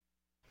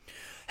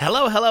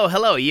Hello, hello,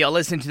 hello. You're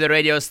listening to the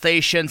radio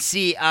station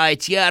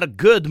CITR.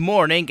 Good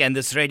morning. And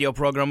this radio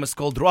program is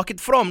called Rocket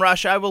from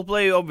Russia. I will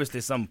play, obviously,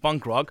 some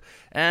punk rock.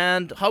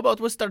 And how about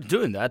we start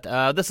doing that?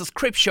 This is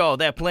Creepshow.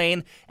 They're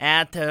playing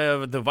at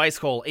the Vice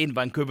Hall in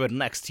Vancouver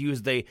next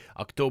Tuesday,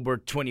 October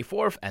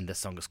 24th. And the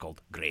song is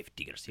called Grave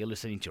Diggers. You're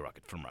listening to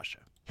Rocket from Russia.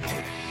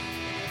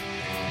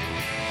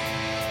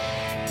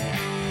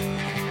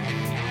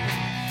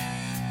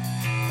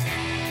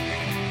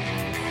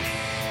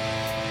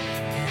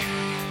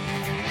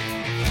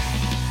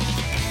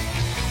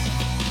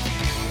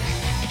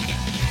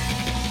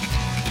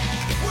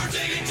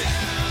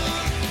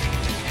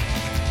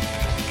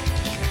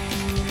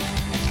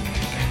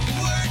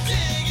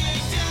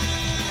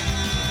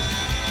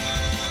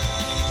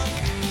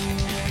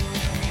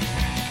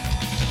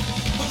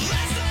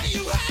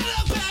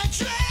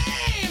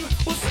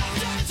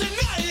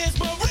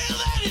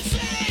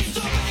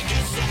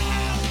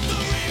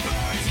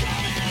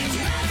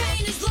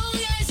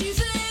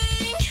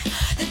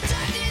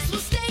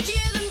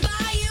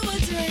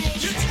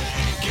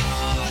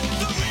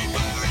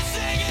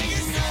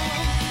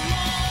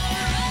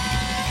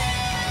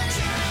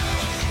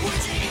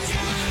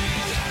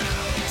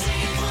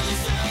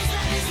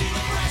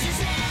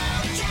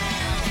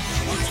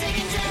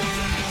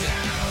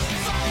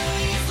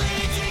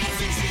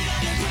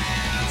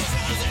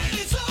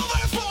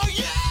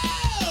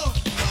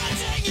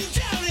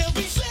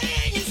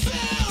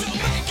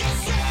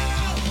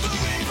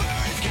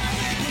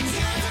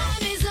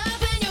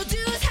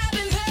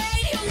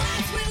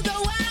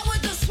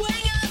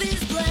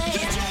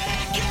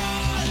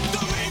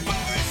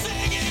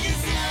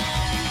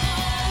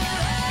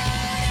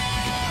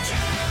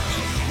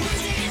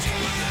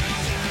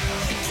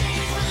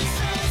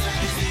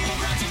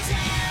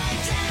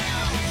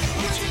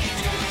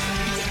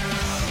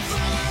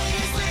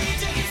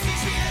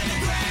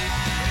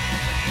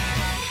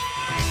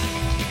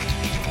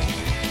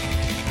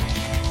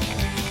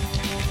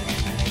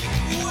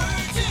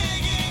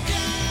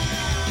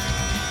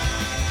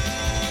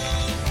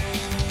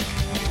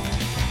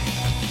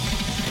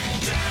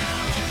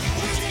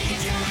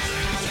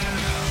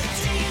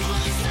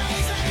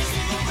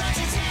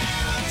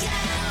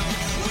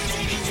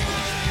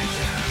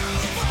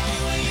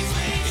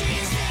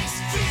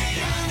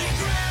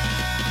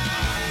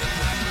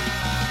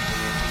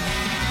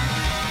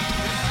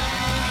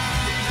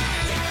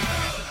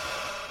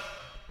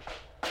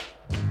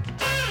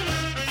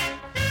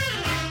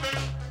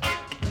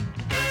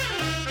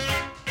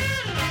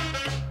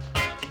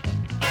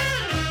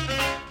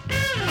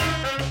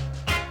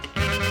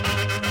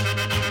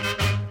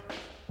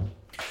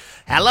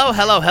 Hello,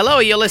 hello, hello.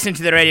 You're listening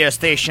to the radio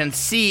station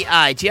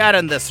CITR,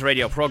 and this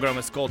radio program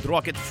is called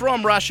Rocket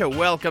from Russia.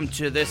 Welcome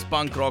to this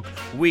punk rock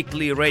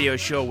weekly radio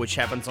show, which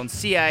happens on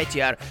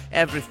CITR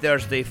every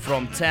Thursday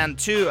from 10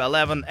 to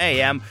 11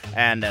 a.m.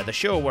 And the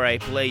show where I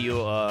play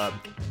you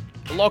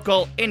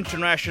local,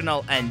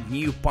 international, and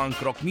new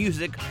punk rock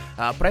music.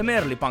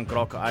 Primarily punk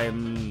rock.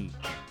 I'm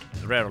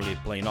rarely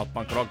play not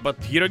punk rock, but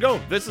here we go.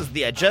 This is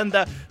the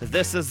agenda.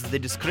 This is the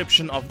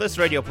description of this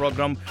radio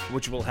program,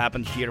 which will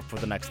happen here for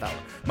the next hour.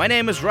 My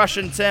name is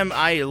Russian Tim.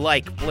 I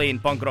like playing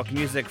punk rock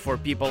music for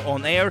people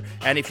on air,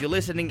 and if you're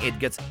listening, it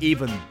gets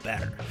even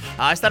better.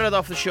 I started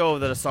off the show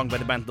with a song by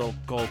the band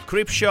called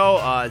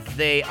Creepshow.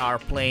 They are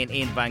playing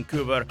in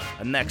Vancouver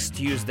next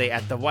Tuesday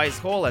at the Vice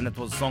Hall, and it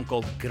was a song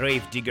called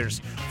Grave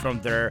Diggers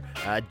from their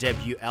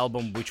debut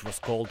album, which was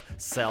called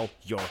Sell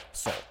Your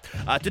Soul.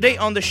 Today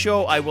on the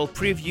show, I will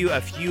preview a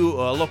few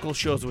local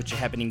shows which are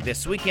happening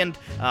this weekend.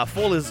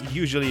 Fall is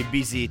usually a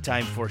busy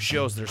time for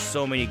shows. There's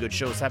so many good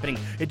shows happening.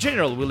 In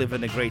general, we live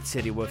in a great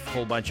city with a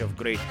whole bunch of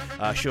great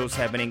shows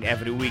happening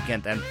every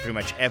weekend and pretty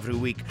much every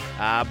week.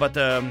 But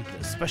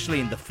especially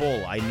in the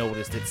fall, I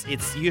noticed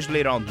it's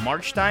usually around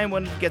March time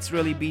when it gets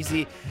really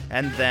busy,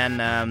 and then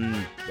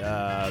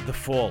the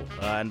fall.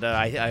 And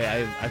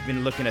I've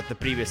been looking at the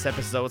previous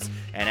episodes,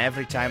 and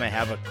every time I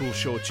have a cool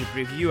show to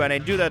preview, and I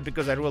do that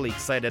because I'm really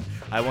excited.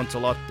 I want to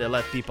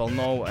let people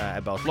know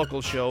about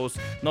local shows,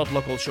 not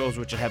local shows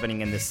which are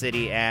happening in the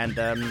city, and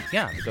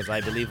because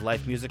I believe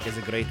live music is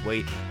a great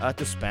way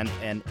to spend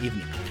an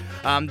evening.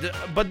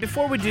 But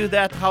before we do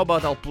that, how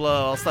about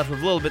I'll start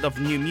with a little bit of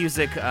new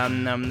music.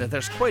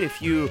 There's quite a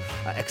few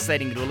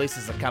exciting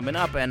releases are coming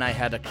up, and I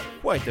had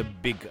quite a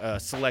big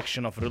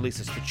selection of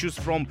releases to choose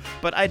from,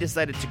 but I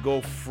decided to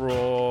go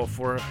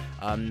for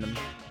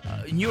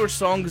newer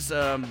songs,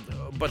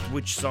 but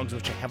which songs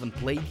which I haven't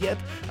played yet.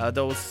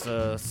 Those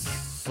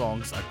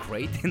songs are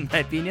great in my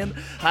opinion,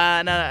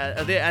 and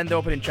the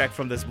opening track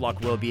from this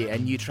block will be a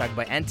new track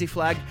by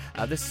Anti-Flag.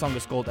 This song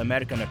is called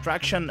American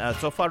Attraction.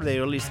 So far they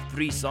released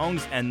 3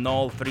 songs, and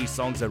all 3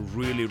 songs are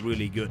really,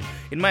 really good.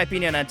 In my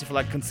opinion,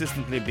 Anti-Flag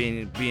consistently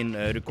been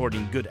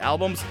recording good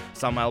albums.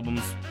 Some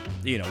albums,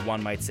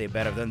 one might say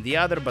better than the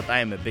other, but I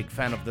am a big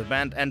fan of the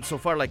band, and so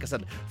far, like I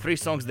said, 3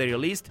 songs they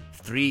released,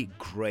 3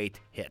 great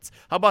hits.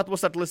 How about we'll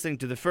start listening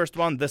to the first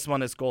one? This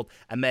one is called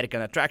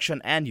American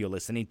Attraction, and you're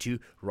listening to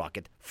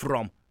Rocket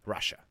from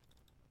Russia.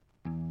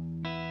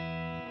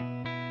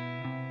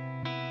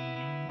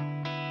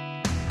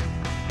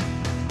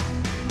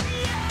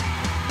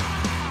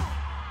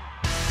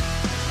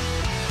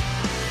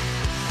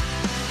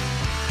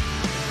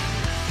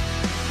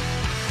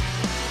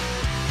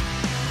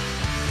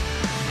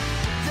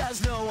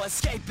 no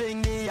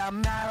escaping the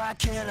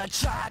American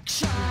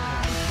attraction.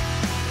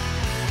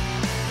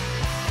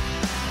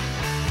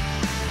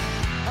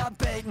 A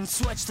bait and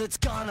switch that's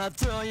gonna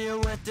thrill you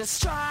with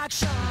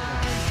distraction.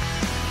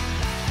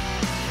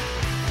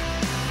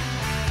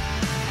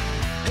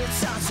 It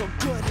sounds so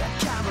good you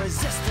can't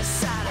resist the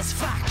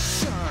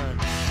satisfaction.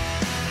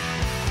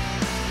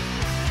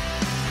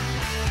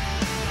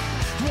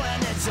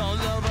 When it's all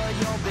over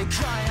you'll be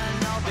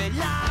crying, I'll be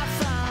laughing.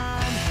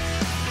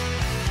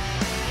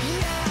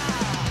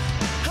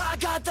 Yeah, I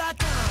got that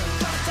gun,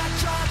 got that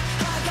truck,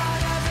 I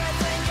got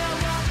everything you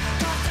want.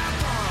 Got that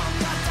bomb,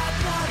 got that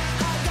blood,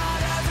 I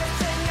got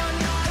everything you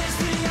know. It's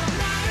the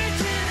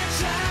American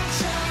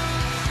attraction.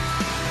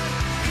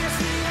 It's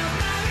the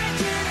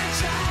American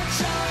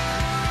attraction.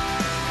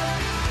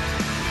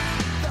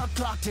 The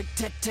clock tick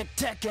tick tick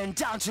ticking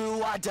down to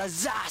a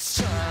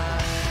disaster.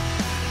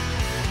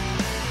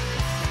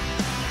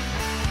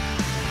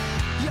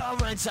 Your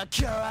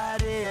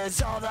insecurity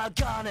is all they're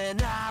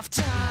gunning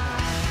after.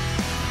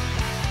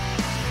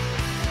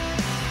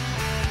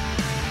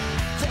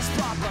 This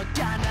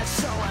propaganda's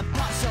so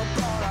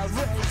impossible to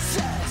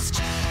resist.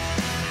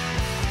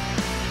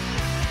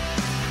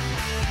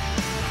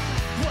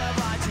 Where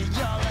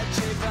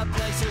ideology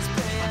replaces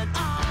being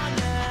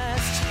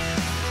honest.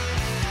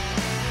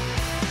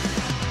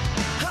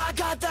 I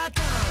got that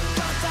gun,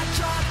 got that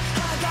truck,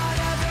 I got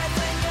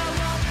everything you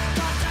want.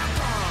 Got that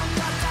bomb,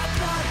 got that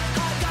blood,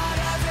 I got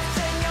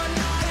everything you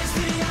know. It's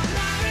the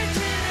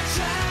American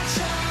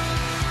attraction.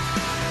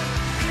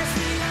 It's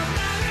the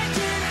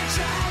American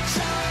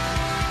attraction.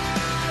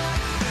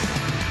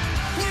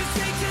 You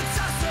think it's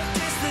us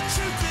against the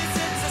truth is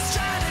it's a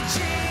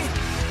strategy.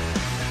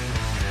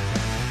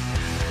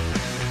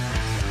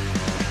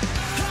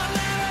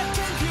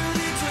 American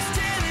beauty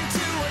twisted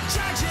into a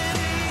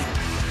tragedy.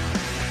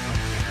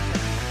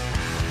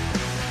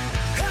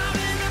 I'm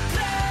in a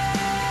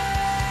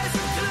place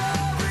of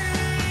glory.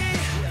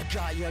 You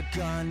got your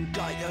gun,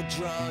 got your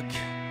drug.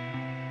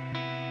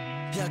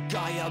 You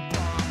got your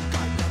bomb,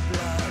 got your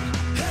blood.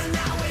 And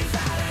now we've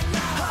had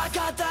enough. I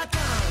got that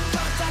gun,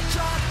 got that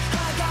truck,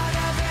 I got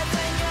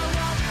everything you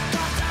want.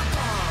 Got that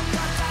bomb,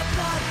 got that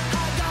blood,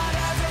 I got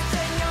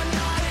everything you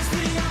know. It's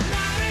the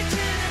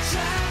American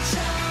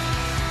attraction.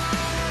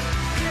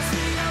 It's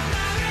the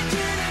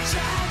American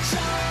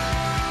attraction.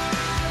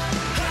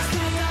 It's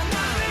the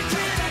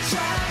American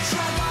attraction.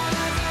 I want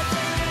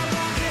everything you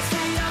want. It's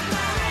the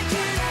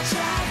American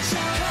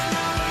attraction. And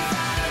now we've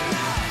had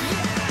enough.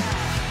 Yeah.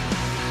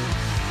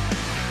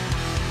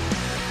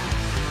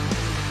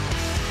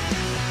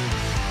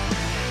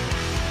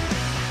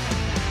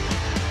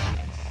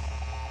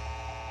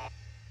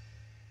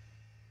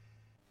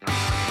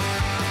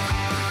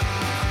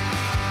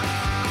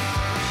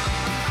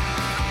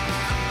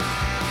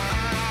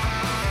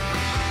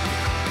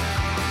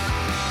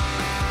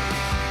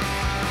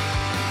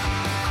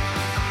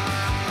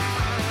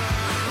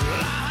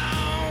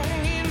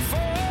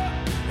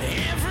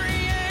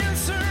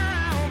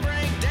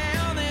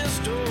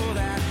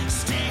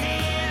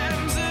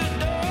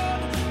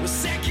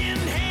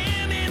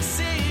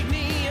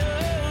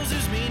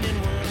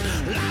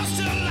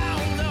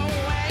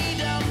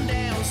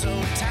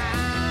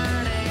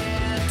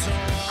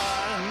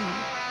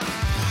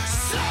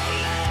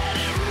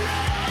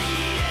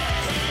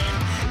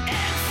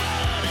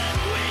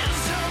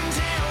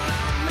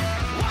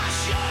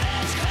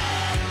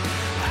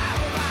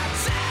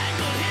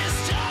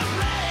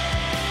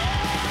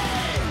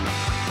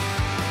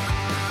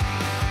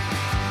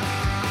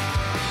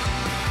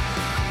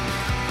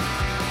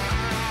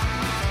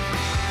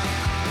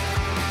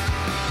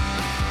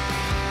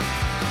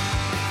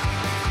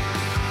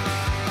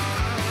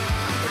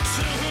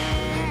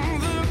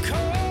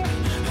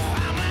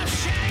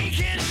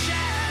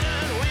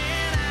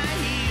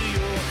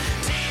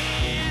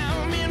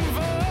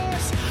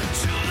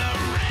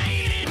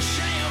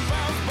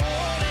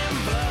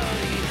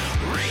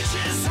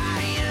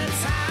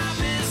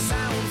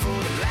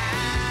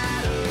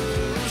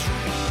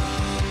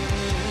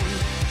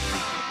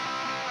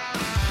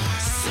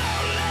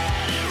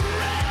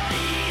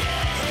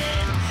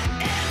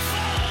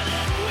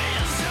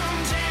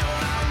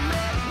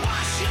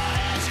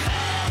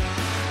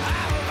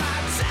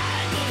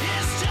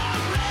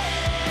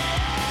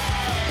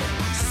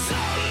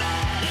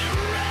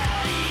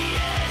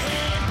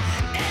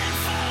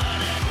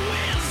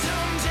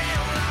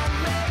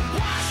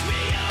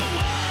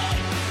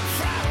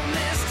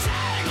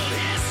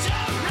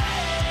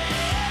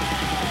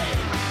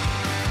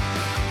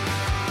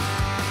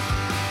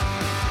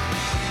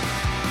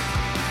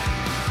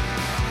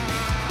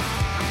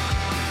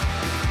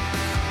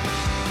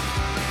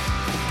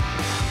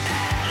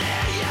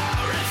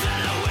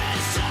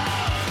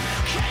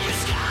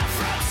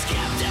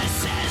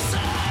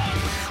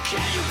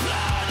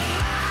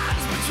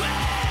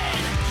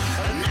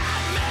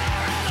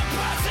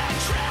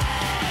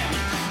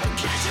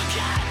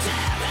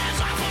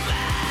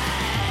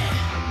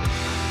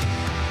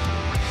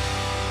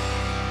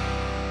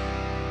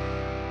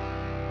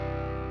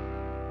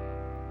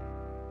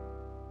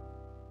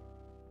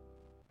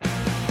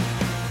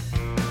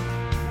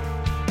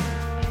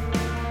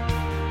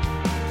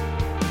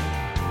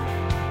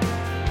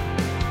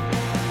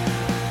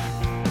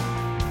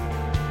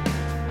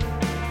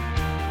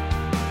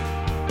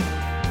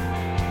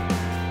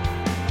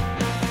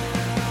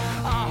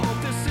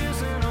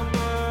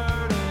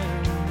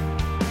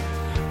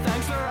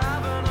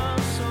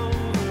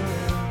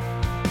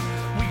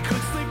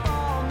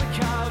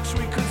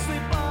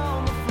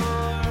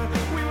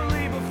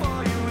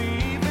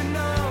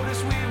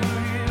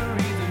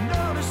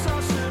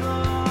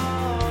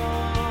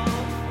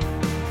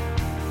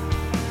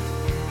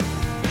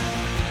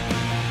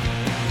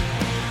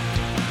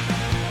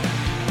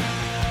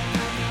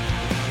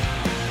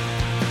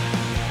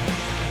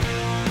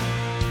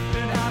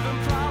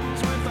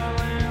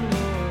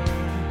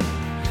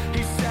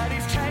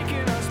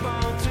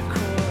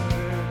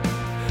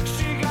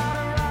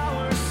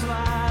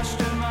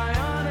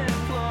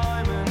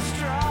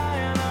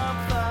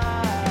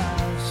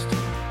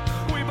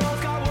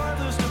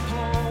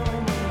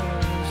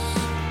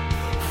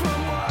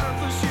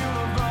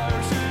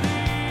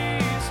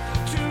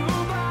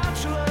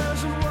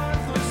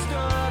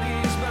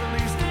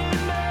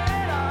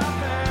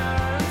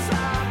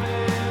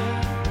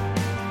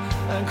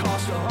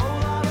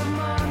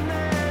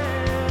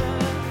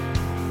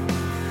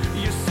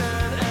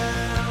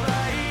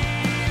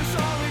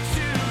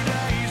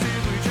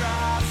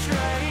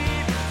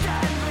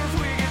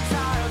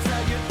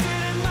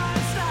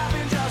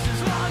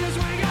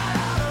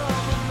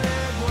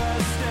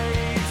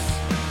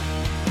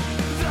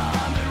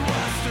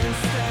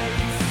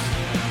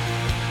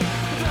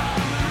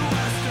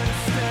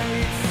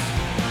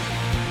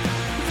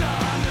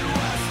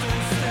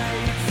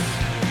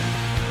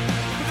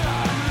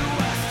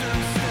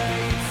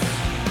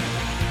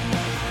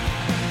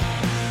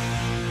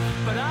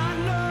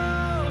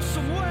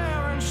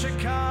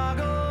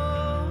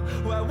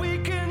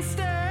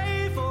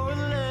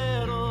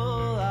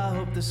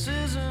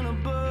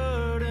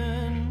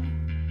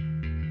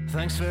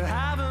 Thanks for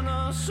having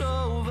us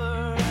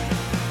over.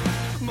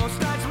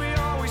 Most nights we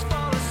always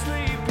fall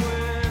asleep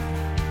with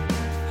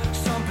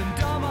something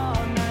dumb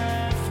on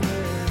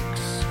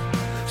Netflix.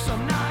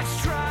 Some nights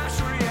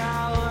trash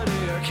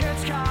reality or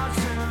kids'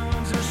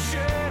 cartoons or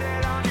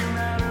shitting on your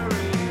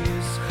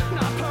memories.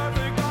 Not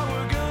perfect, but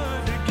we're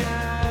good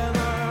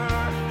together.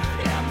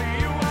 Yeah, me,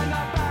 you, and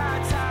my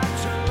bad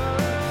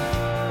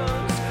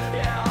tattoos.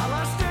 Yeah, all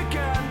our stick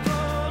and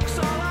books,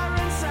 all our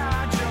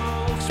inside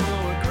jokes.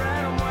 We'll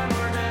regret them when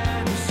we're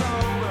dead and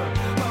sober,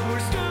 but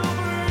we're still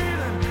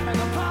breathing and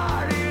the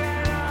party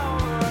ain't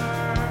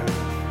over.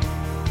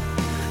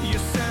 You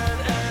said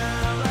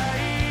LA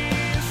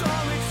is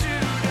only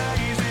 2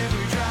 days if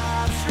we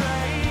drive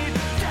straight.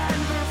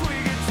 Denver if we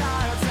get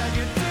tired. Said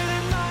you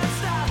didn't mind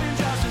stopping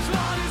just as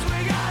long as we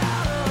got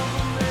out of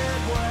the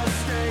Midwest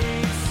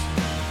states.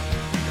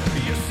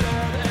 You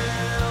said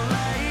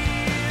LA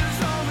is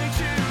only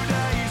 2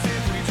 days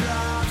if we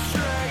drive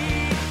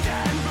straight.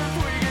 Denver if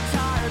we get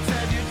tired.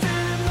 Said you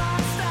didn't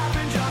mind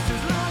stopping just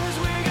as long as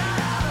we got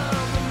out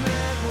of the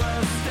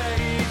Midwest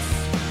states.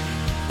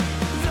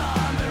 The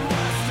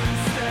Midwestern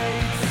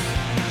states.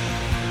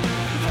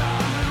 The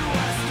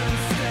Midwestern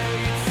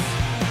states.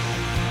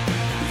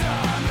 The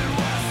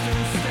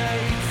Midwestern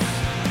states.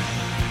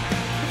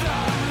 The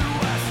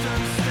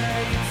Midwestern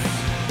states.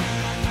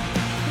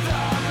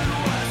 The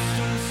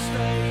Midwestern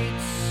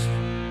states.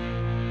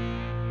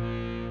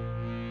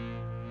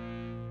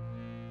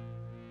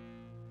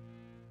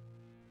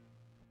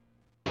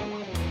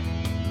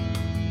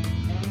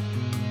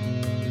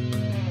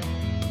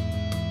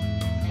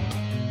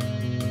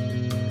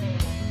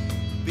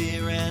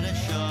 Beer and a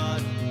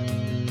shot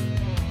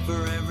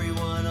for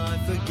everyone I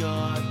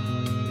forgot.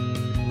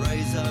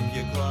 Raise up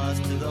your glass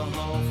to the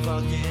whole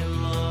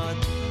fucking lot.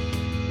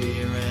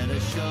 Beer and a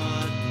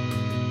shot.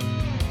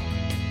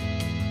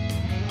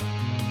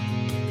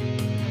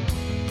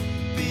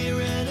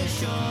 Beer and a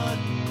shot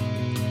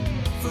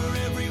for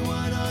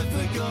everyone I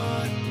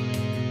forgot.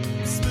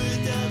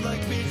 Smoothed out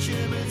like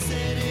bitumen,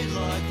 sanded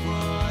like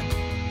rot.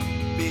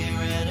 Beer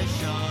and a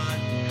shot.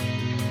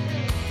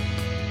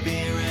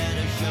 Beer and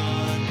a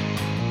shot.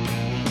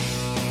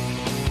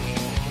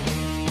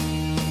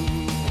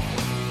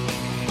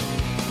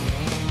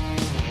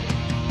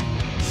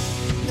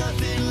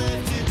 Nothing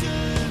left to do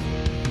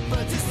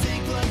but to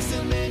sink like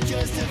cement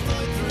just to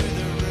float through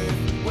the roof.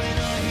 When I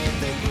hit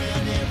the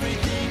ground,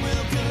 everything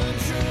will come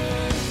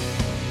true.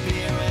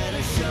 Beer and a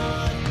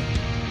shot.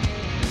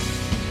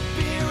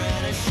 Beer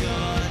and a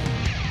shot.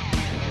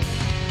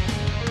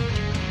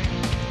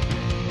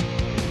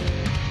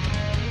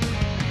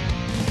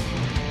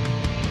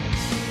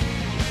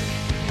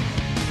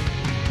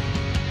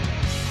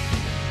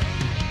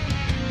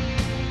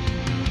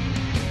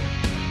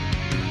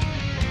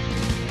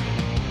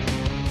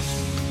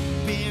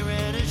 Beer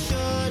and a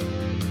shot.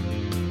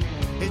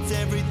 It's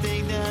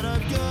everything that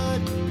I've got.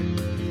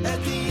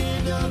 At the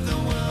end of the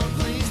world,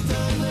 please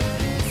don't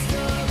let it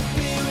stop.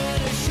 Beer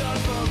and a shot,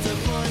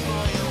 multiplied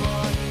by a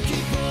lot.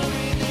 Keep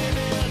pouring them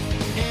out,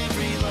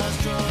 every last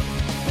drop.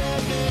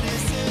 Bad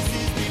medicine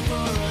is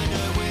before I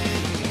know when.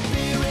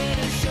 Beer and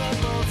a shot,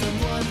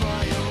 multiplied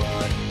by a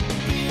lot.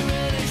 Beer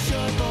and a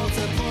shot,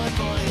 multiplied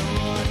by a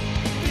lot.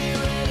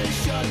 Beer and a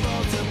shot,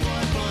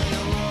 multiplied by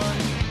a lot.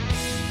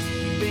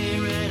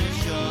 Beer and a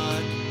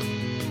shot.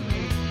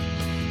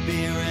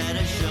 Beer and a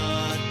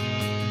shot.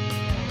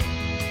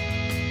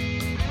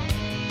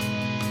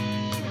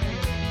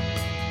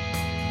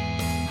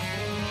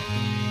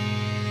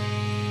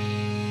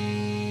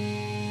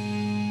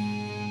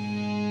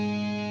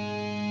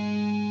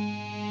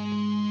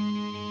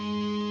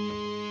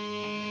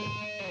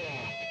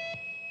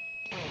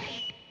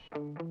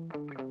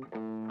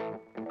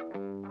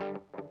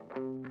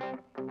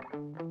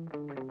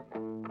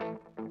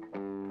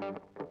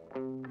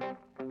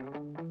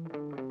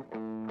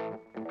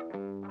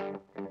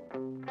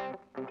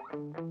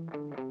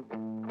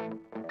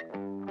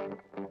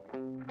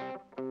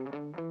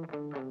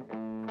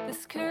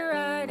 This could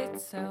write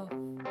itself.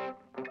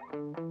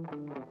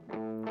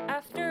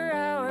 After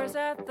hours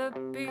at the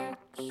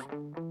beach,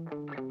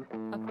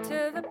 up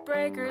to the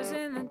breakers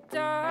in the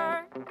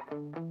dark,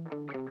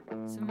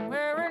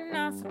 somewhere we're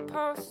not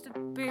supposed to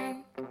be.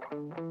 Now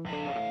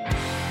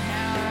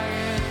I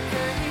get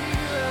to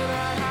hear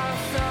about how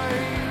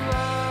sorry you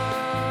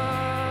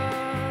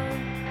are.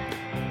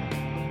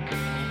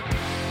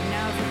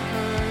 Now's the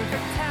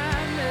perfect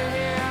time to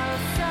hear how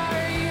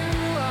sorry you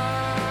are.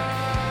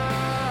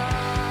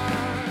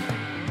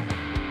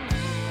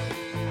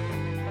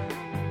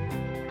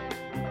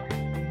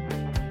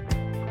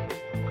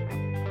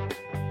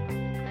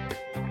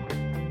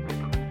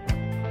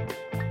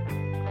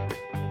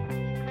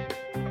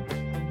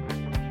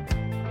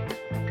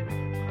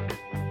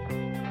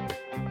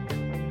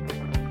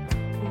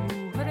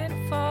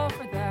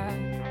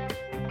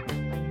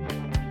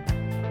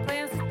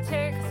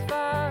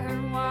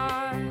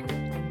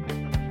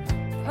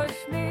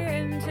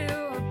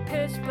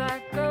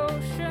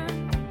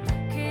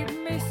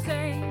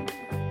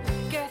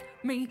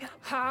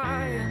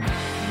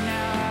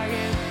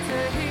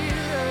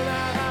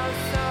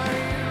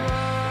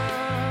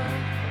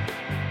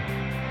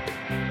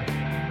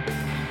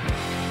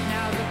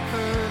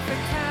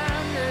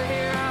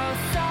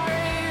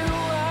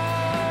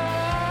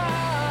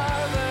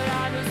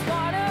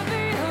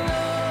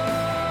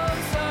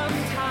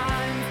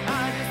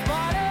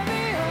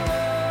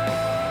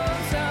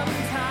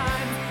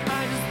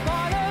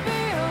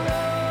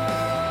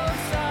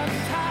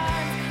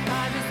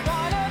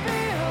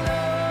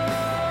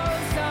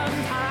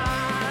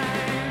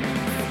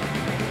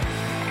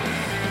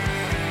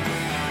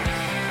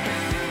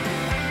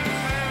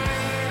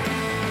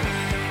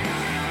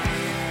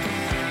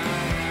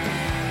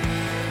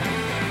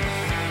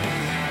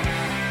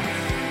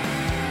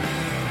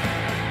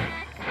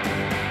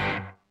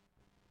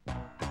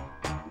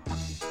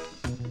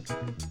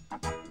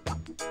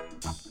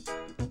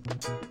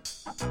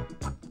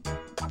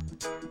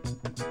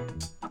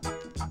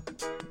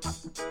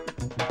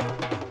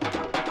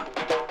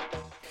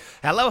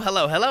 Hello,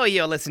 hello, hello.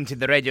 You're listening to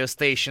the radio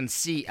station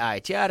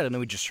CITR, and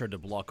we just heard a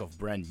block of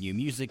brand new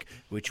music,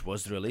 which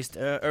was released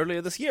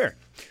earlier this year.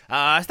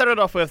 I started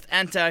off with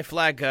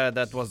Anti-Flag.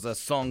 That was a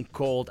song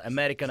called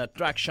American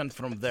Attraction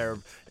from their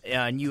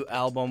new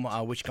album,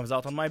 which comes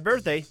out on my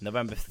birthday,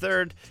 November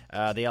 3rd.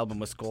 The album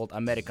was called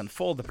American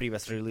Fall. The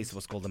previous release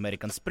was called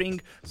American Spring,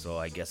 so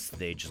I guess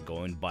they just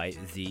going by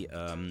the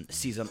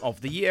season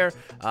of the year.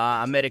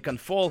 American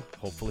Fall,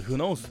 hopefully, who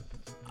knows?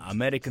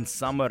 American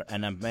summer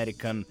and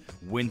American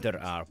winter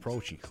are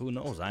approaching. Who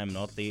knows? I am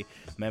not the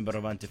member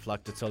of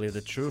Anti-Flag to tell you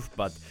the truth,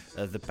 but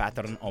the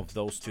pattern of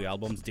those two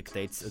albums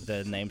dictates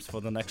the names for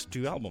the next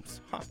two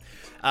albums.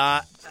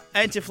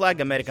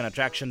 Anti-Flag, American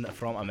Attraction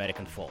from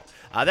American Fall.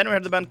 Then we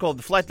heard the band called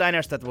The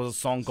Flatliners. That was a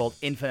song called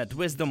Infinite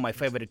Wisdom, my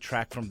favorite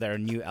track from their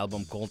new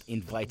album called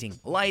Inviting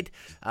Light.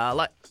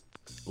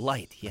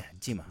 Light, yeah,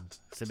 Dima,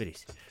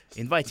 соберись.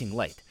 Inviting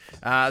Light.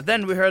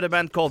 Then we heard a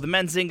band called The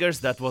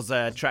Menzingers. That was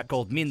a track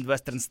called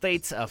Midwestern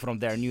States from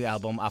their new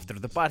album After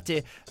the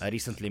Party.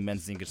 Recently,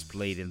 Menzingers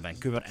played in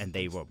Vancouver and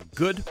they were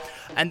good.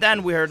 And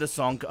then we heard a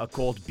song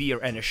called Beer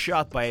and a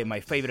Shot by my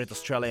favorite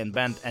Australian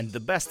band and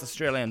the best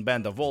Australian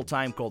band of all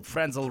time called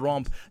Frenzel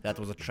Romp. That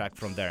was a track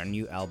from their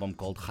new album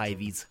called High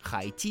V's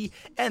High Tea.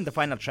 And the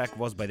final track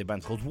was by the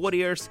band called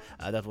Warriors.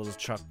 That was a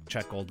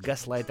track called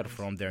Gaslighter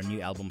from their new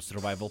album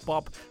Survival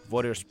Pop.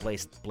 Warriors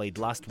played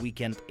last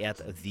weekend at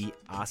the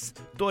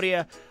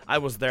Astoria. I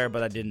was there,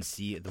 but I didn't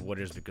see the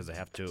Warriors because I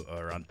have to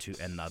run to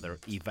another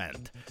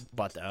event.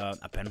 But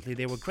apparently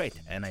they were great,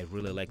 and I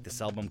really like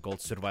this album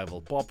called Survival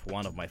Pop,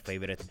 one of my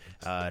favorite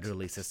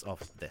releases of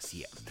this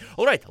year.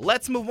 All right,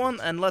 let's move on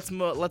and let's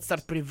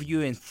start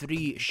previewing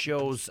 3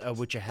 shows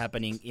which are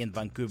happening in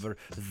Vancouver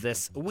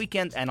this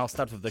weekend, and I'll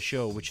start with the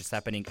show which is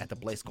happening at a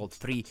place called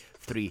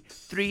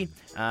 333.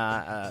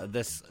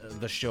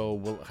 The show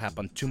will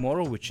happen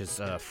tomorrow, which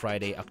is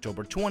Friday,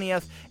 October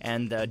 20th,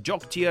 and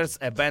Jock Tears,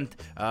 a band,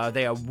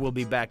 they will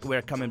be back.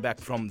 We're coming back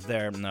from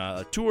their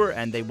tour,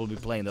 and they will be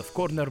playing with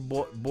Corner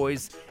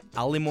Boys,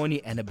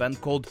 Alimony, and a band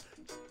called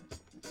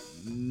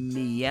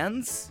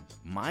Mines.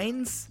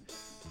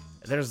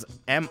 There's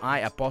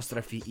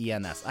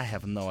M-I-apostrophe-E-N-S. I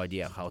have no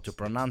idea how to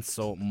pronounce,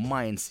 so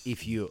Mines,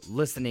 if you're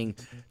listening,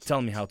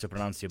 tell me how to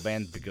pronounce your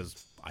band, because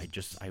I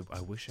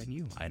wish I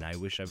knew, and I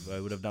wish I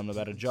would have done a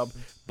better job,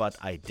 but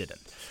I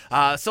didn't.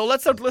 So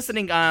let's start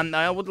listening.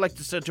 I would like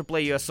to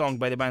play you a song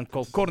by the band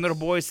called Corner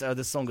Boys.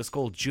 The song is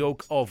called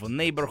Joke of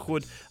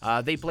Neighborhood.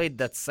 They played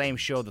that same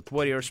show that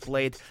Warriors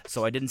played,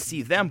 so I didn't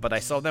see them, but I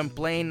saw them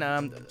playing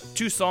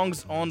 2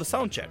 songs on the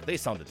soundcheck. They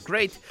sounded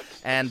great,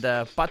 and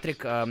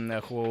Patrick,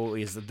 who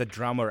is the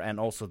drummer and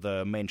also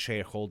the main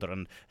shareholder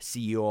and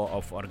CEO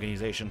of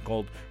organization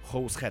called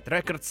Househead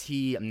Records,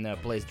 he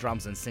plays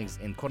drums and sings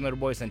in Corner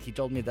Boys, and he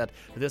told me that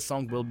this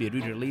song will be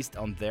re-released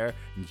on their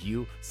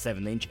new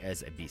 7-inch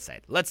as a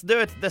B-side. Let's do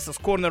it. This is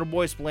Corner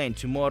Boys playing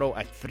tomorrow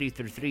at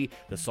 333.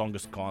 The song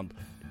is called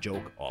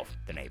Joke of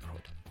the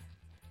Neighborhood.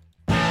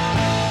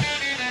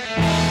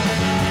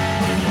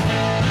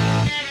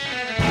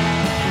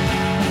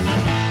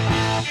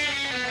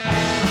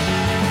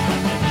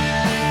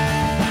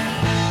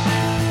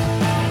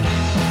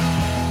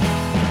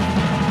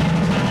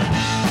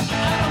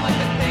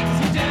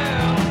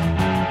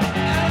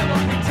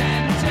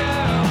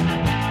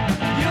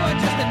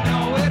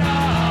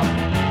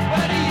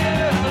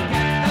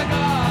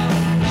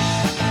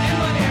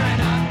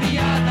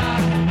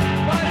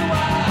 Why do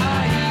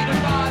I even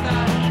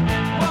bother?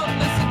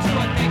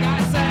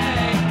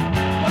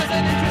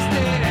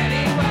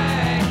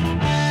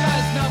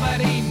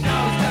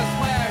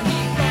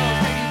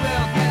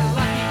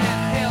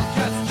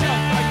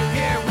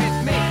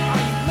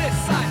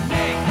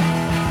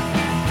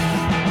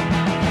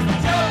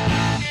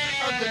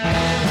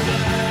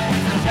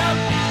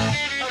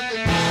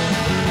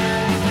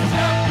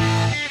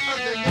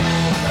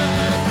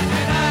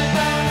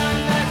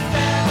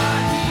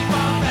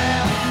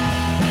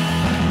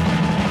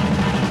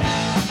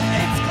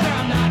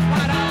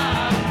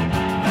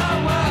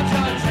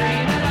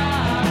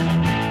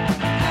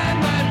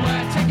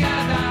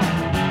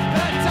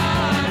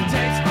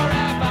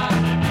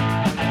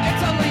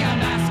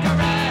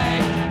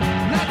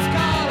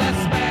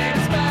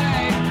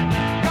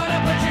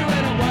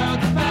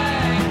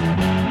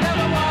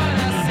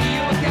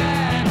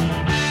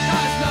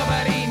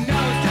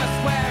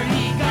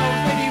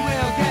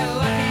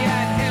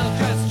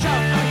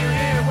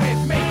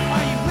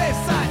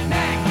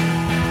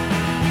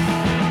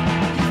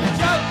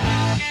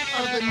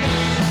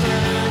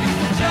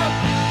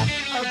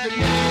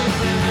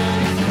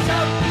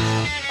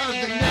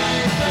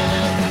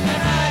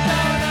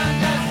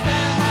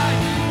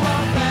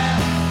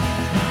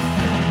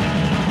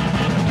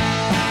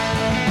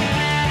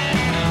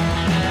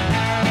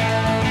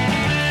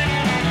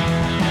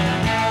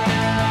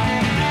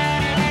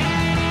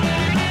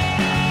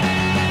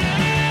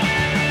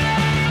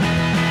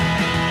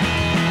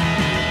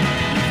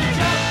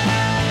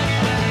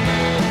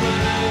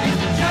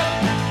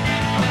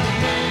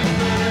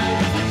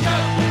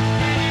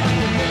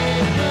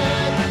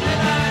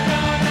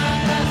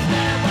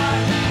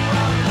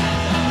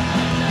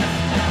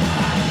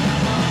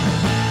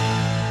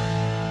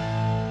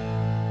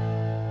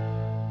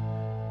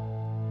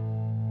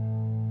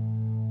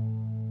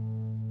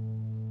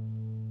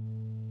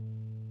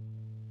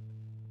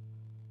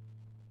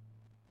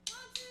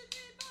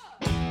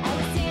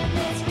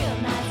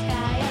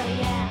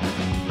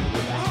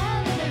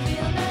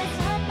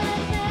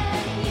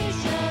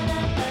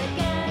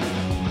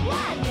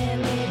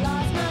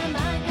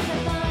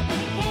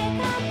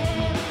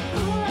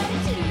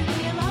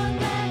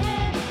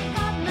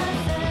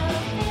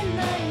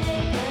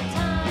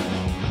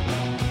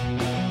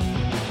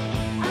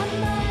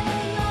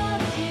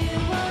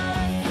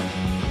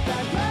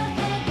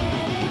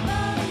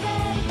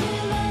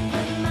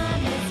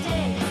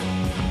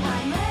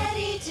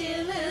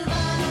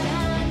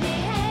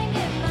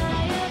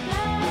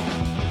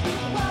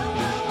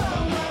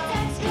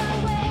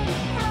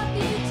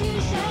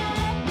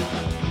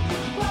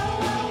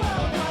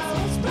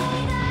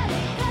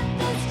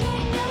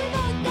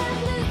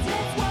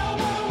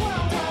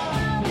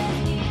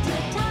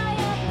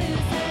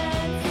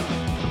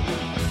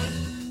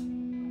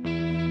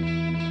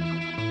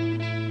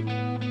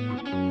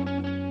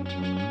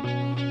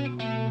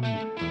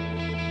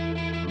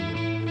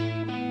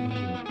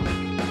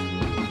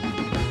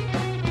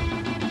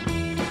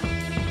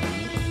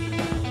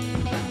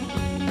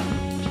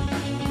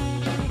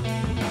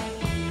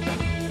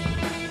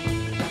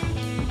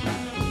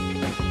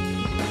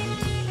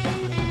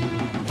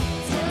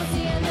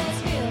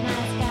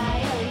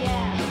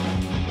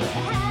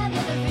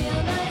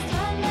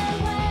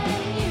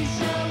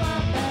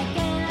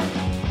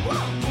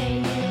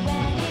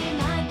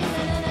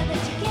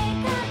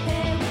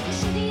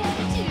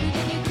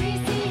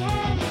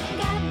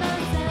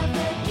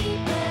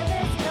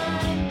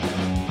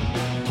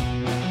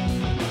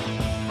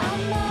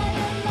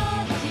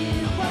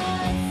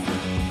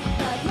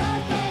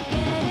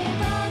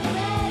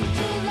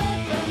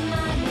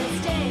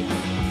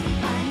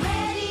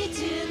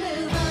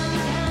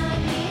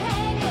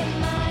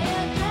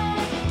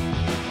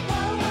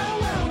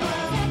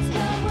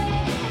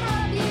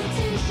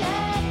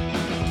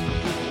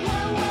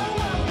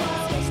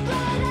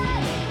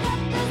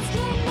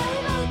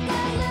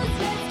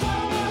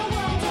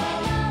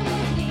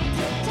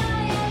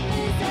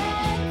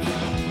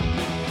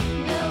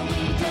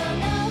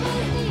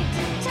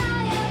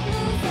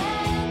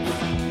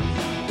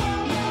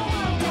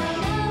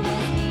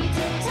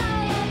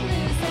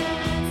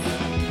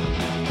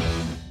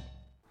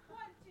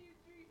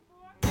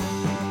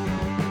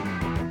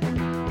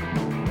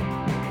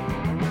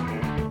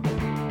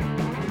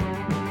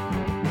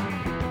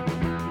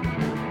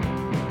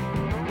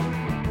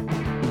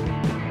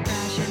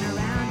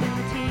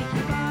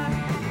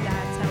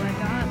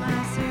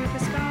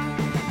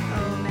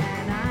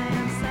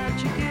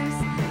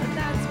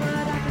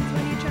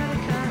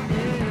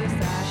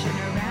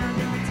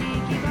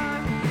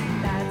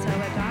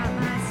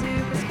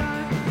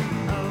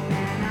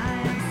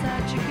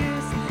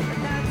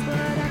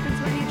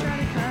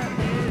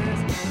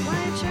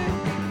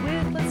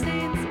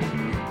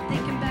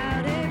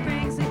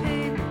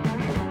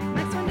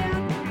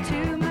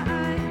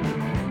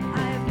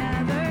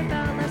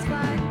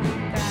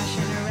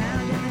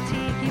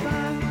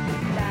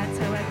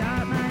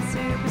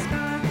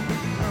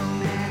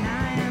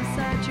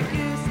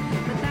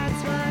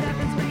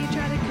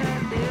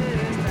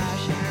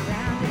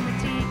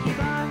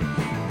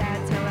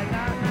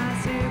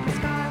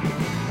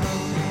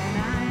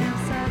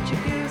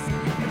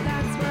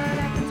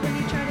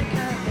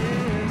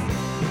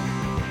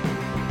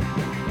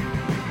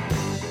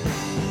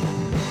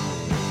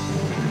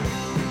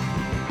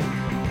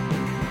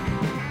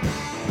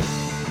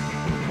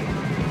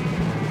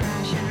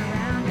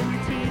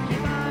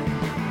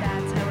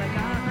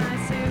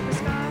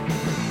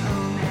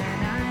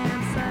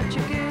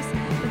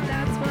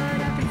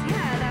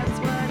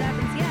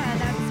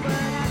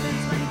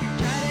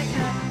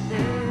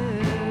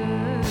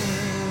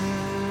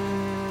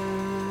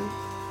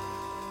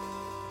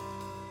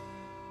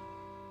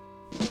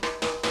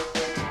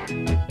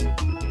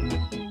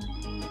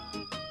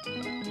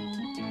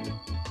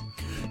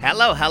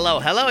 Hello, hello,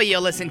 hello.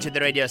 You're listening to the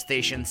radio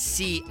station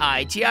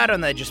CITR,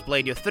 and I just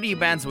played you 3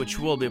 bands which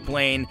will be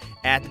playing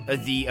at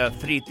the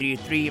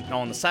 333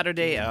 on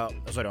Saturday,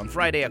 on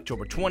Friday,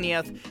 October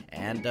 20th.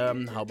 And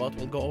how about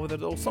we'll go over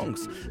those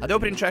songs? The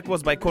opening track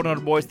was by Corner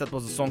Boys. That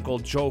was a song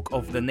called Joke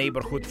of the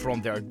Neighborhood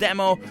from their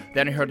demo.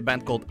 Then I heard a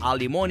band called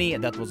Alimony.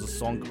 That was a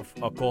song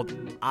called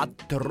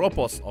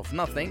Atropos of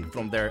Nothing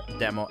from their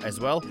demo as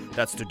well.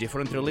 That's 2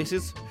 different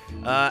releases.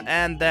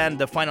 And then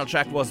the final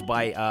track was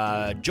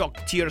by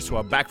Jock Tears, who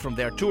are back from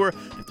their tour.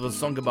 It was a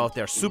song about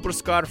their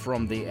Superscar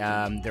from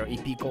their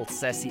EP called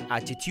Sassy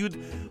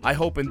Attitude. I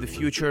hope in the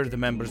future the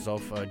members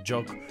of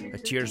Jock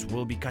Tears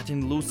will be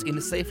cutting loose in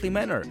a safely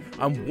manner.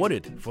 I'm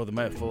worried for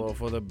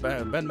the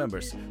band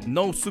members.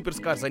 No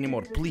Superscars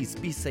anymore. Please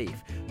be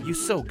safe. You're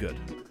so good.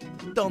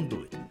 Don't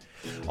do it.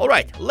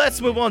 Alright,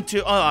 let's move on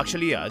to,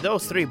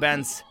 those 3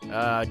 bands,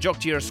 Jock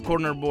Tears,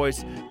 Corner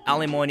Boys,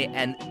 Alimony,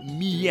 and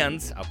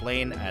Mians are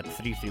playing at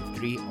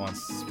 333 on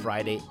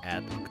Friday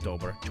at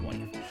October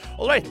 20th.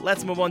 Alright,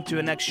 let's move on to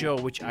the next show,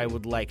 which I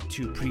would like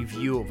to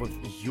preview with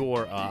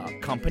your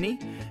company.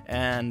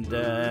 And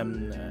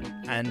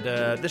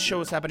this show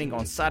is happening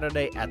on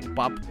Saturday at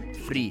Pub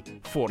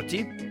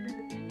 340.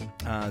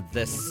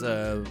 This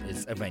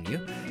is a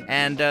venue,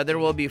 and there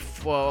will be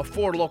 4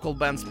 local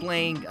bands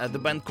playing. The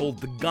band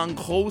called the Gang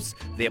Hoes,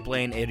 they are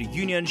playing a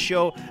reunion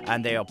show,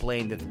 and they are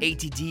playing with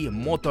ATD,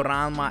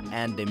 Motorama,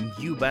 and a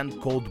new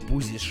band called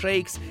Boozy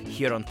Shakes.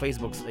 Here on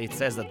Facebook it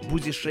says that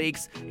Boozy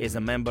Shakes is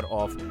a member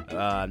of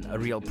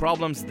Real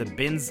Problems, the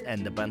Bins,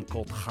 and the band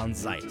called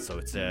Hanzai. So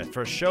it's a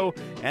first show,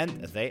 and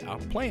they are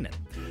playing it.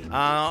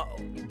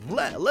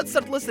 Let's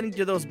start listening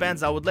to those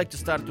bands. I would like to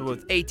start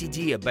with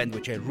ATD, a band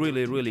which I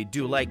really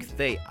do like.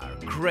 They are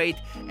great,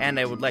 and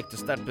I would like to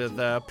start with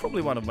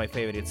probably one of my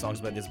favorite songs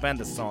by this band.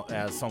 The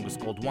song is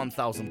called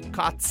 1000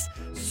 Cuts.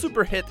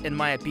 Super hit in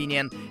my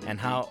opinion, and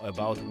how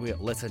about we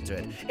listen to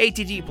it?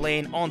 ATD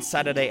playing on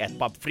Saturday at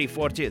Pub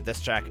 340.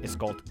 This track is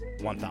called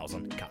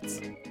 1000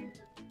 Cuts.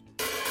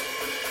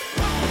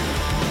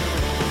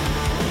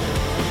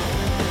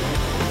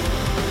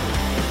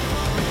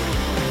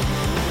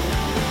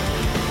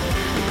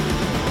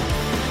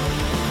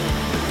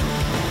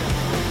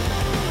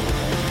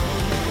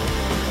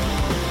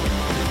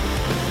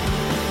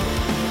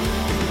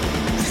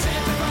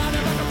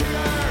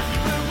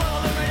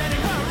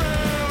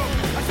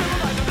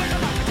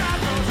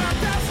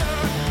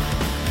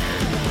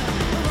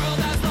 The world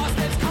has lost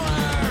its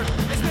color.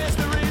 Its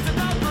mysteries and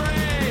the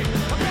brain.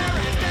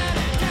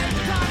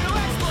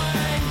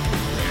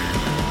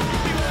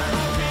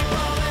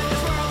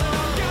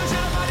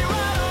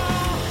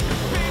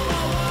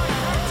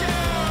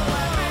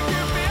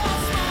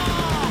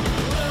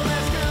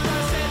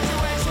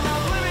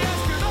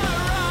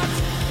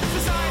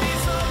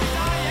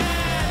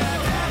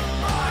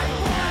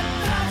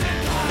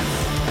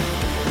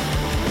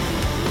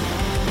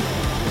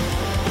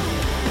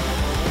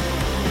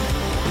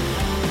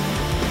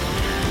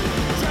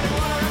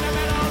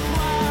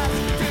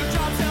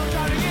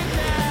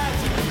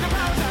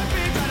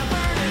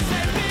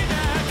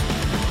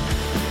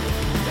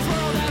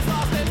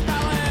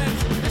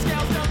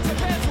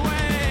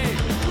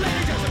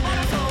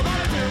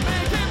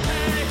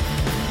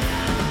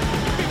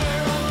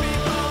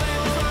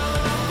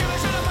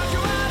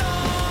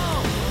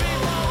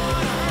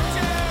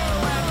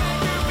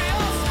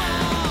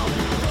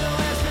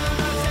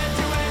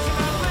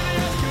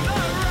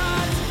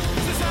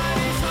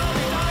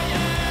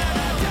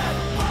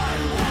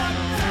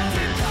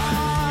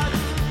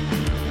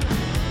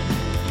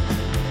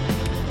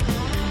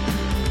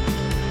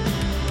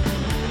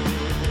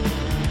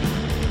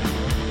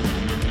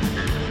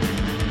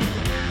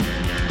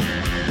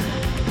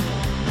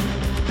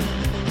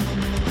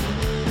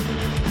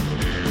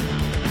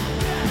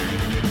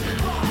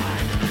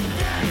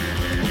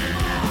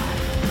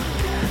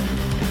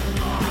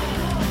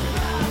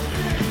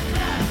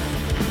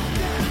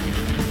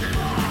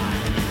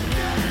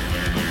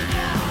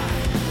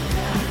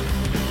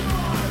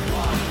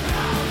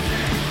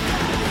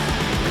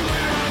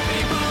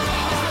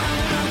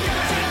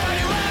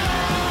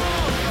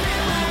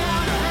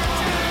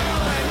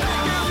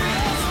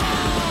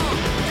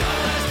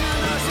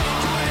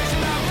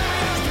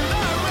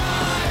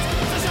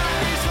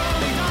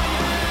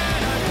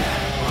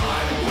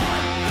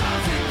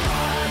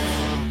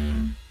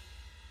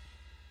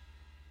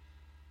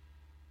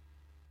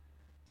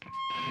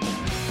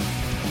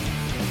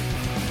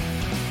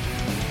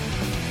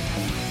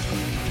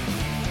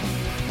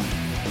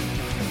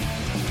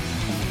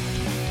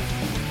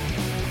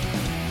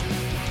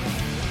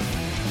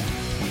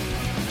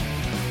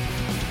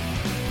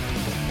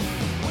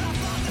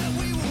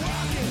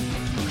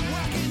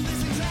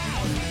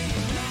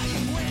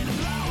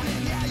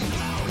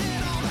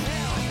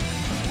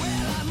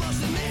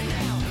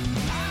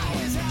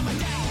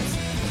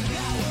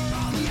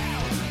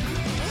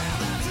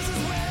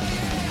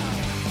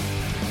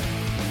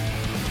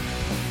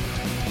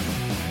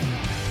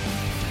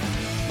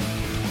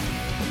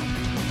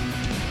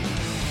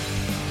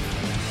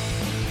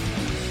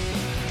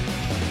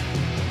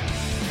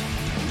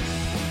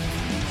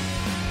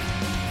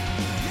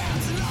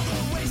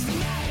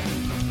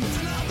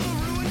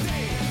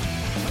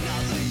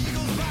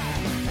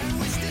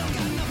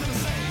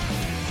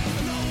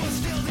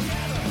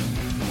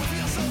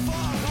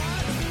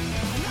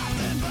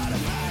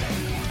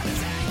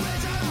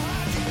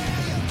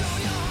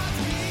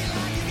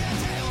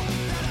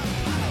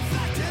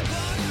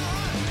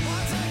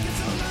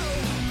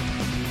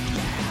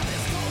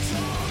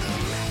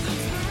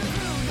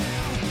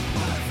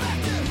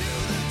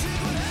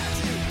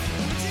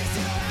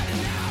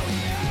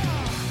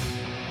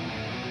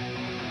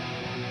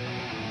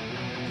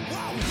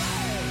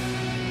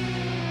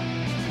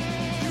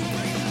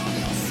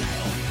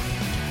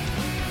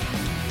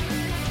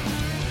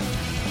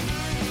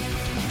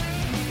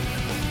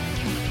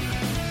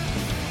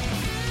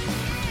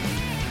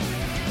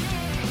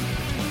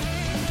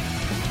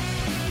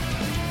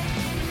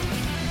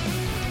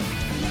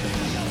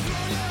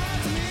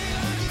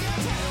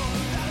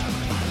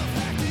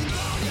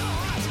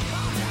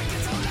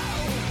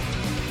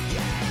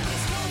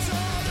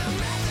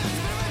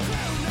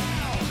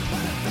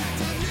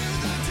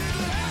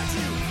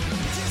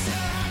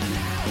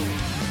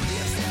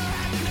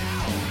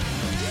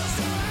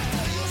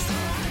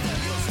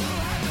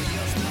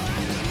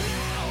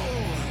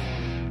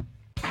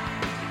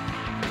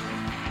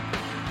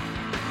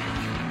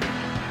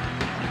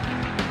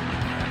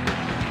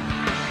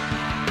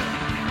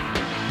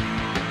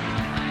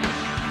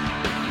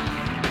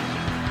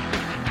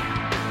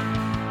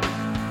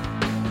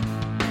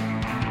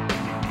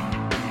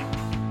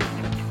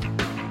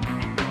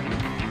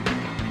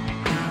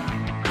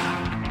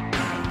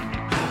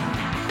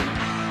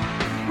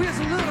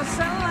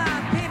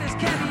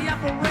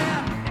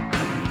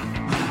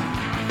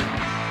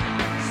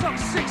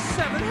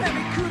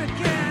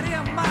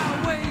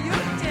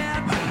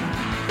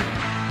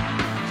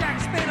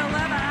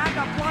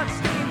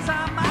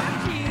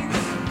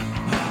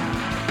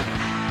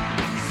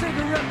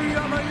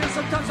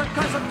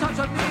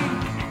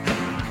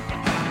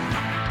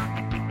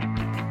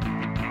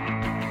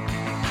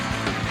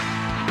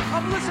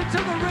 to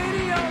the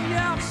radio,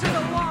 yeah, I'm sitting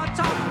on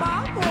top of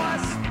my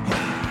voice.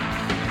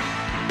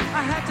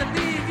 I had to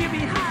leave you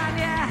behind,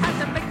 yeah, I had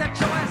to make that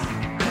choice.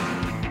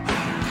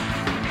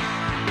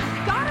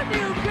 Got a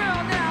new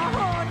girl now,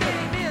 her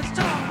name is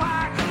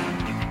Turnpike.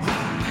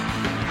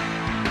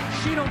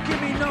 She don't give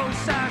me no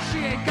sign, she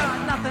ain't got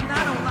nothing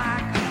I don't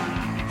like.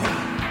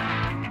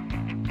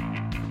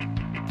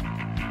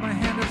 My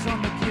hand is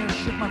on the gear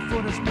shift, my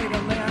foot is made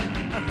of lead.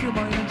 I feel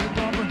my engine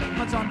rumble,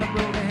 what's on the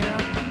road ahead.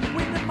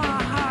 Wind in my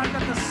heart,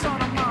 got the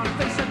sun on my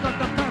face. I got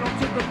the pedal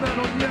to the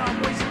metal, yeah,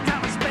 I'm wasting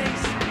time and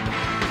space.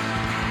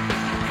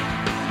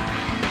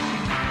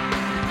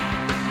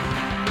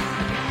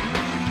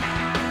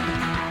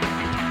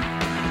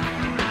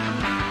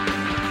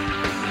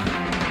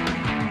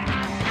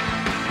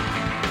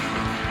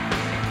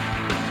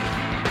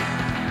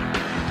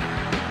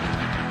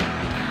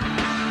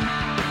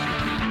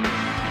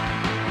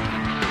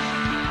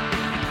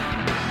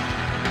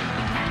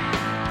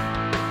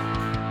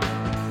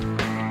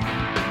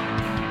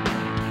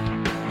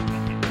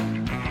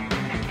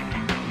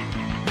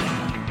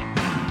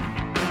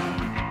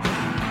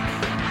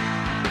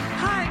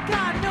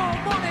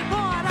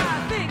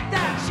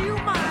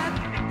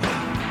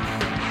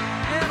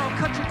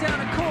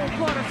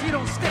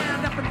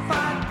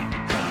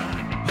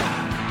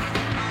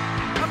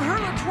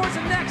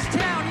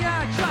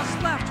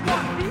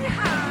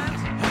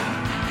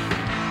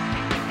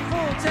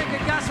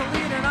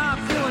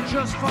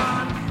 Just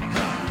fine.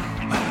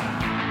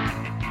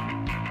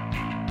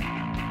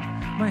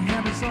 My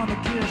hand is on the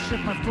gear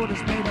shift, my foot is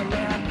made of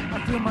lead.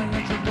 I feel my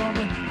engine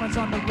rumbling, mine's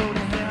on the road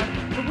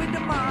ahead. The wind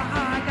in my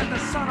eye, got the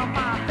sun on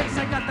my face.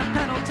 I got the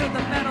pedal to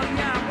the metal,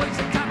 yeah, I'm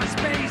wasting time and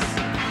space.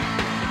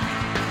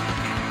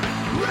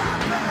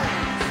 Rapid!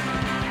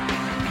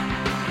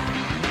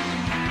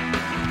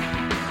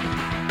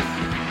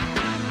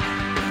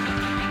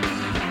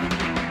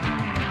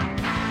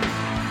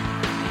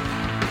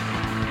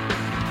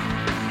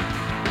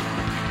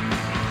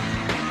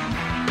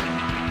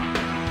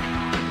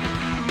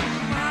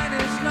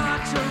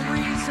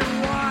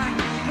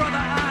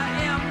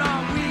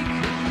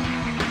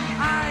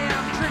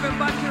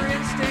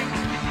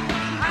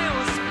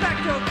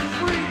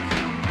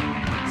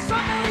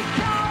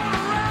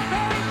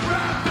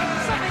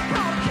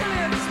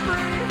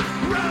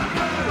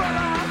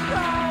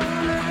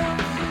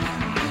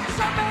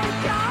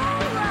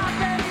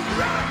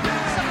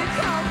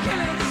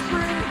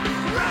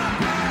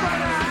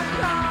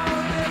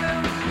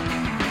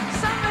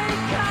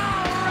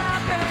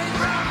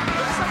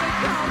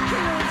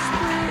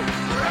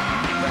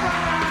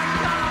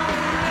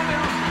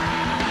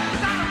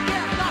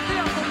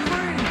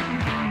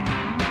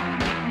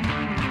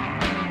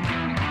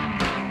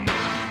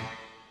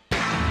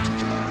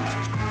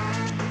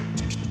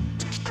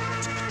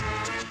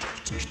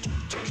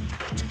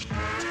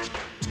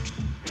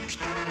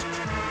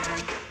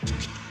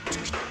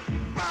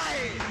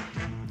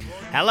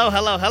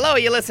 Hello,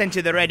 you listen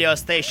to the radio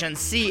station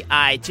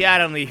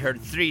CITR, and we heard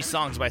 3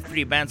 songs by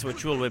 3 bands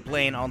which will be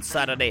playing on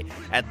Saturday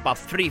at Pub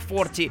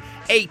 340.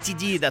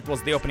 ATD, that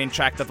was the opening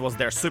track, that was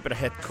their super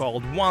hit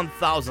called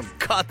 1000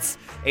 Cuts.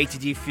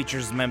 ATD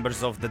features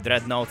members of the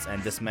Dreadnoughts,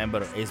 and this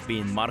member is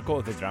being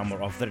Marco, the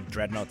drummer of the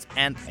Dreadnoughts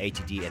and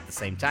ATD at the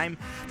same time.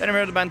 Then I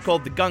heard a band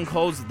called the Gung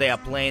Hos. They are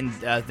playing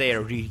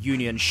their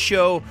reunion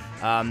show.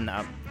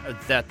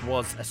 That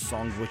was a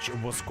song which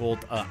was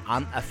called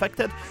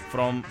Unaffected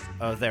from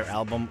their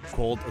album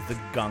called The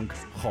Gung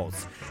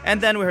Hos.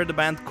 And then we heard a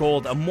band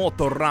called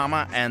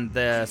Motorama, and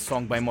the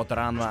song by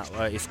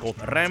Motorama is called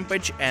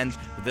Rampage, and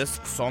this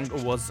song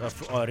was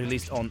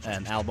released on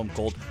an album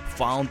called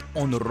Found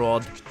on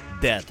Road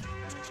Dead.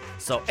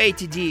 So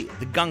ATD,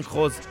 the Gung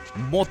Hos,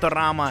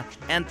 Motorama,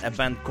 and a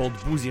band called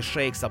Boozy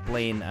Shakes are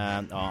playing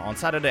on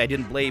Saturday. I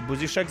didn't play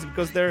Boozy Shakes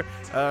because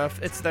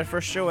it's their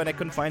first show and I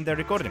couldn't find their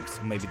recordings.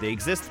 Maybe they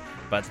exist,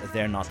 but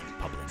they're not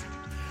public.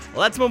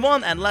 Let's move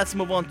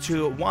on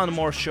to one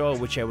more show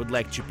which I would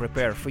like to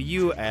prepare for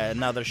you.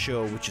 Another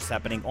show which is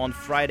happening on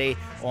Friday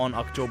on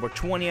October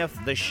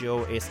 20th. This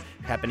show is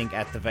happening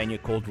at the venue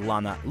called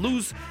Lana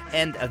Luz,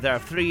 and there are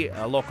 3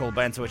 local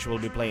bands which will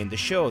be playing the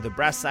show: the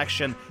Brass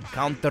Section,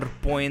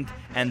 Counterpoint,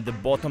 and the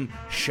Bottom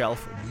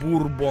Shelf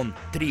Bourbon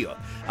Trio.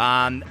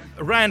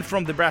 Ryan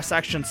from the Brass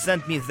Section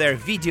sent me their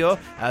video,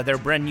 their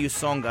brand new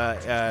song,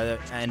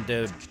 and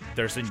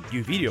there's a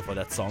new video for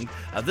that song.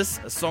 This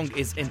song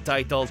is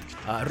entitled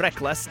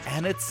Reckless,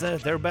 and it's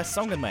their best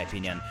song in my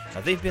opinion.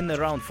 They've been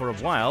around for a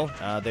while.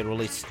 They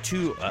released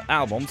 2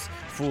 albums,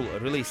 full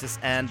releases,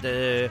 and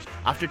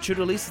after 2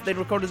 releases they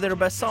recorded their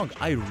best song.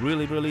 I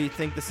really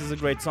think this is a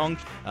great song.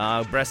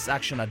 Brass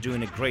Action are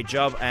doing a great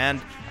job,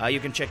 and you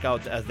can check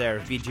out their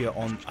video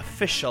on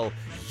official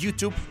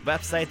YouTube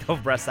website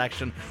of Brass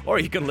Action, or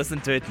you can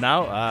listen to it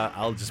now.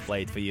 I'll just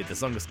play it for you. The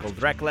song is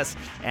called Reckless,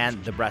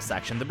 and the Brass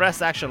Action. The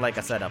Brass Action, like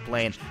I said, are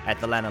playing at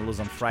the Lana Luz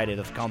on Friday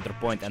with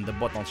Counterpoint and the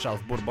Bottom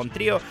Shelf Bourbon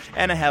Trio,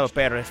 and I have a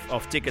pair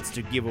of tickets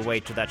to give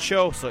away to that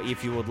show. So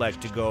if you would like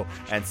to go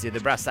and see the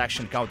Brass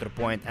Action,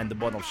 Counterpoint, and the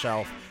Bottom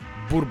Shelf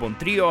Bourbon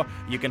Trio.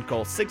 You can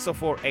call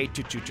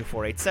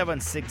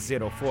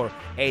 604-822-2487,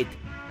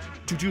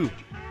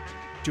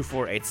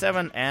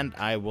 604-822-2487, and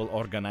I will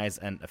organize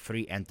a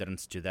free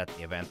entrance to that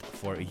event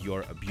for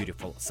your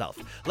beautiful self.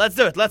 Let's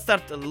do it. Let's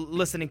start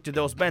listening to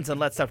those bands, and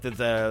let's start with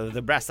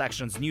the Brass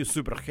Action's new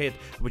super hit,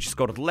 which is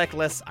called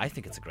Reckless. I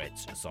think it's a great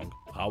song.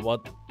 How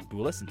about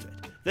we listen to it?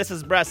 This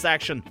is Brass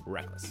Action,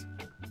 Reckless.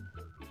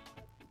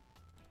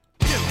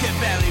 You can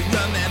barely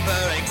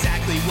remember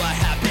exactly what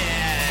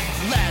happened,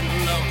 let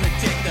alone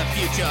predict the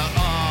future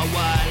or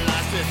what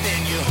lies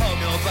within you. Hope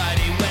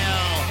nobody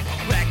will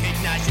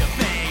recognize your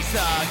face.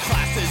 The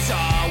classes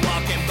are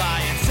walking by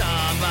in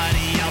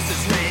somebody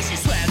else's race. You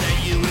swear that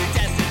you were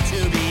destined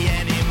to be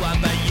anyone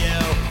but you.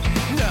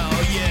 No,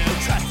 you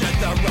trusted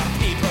the wrong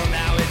people,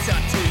 now it's up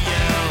to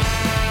you.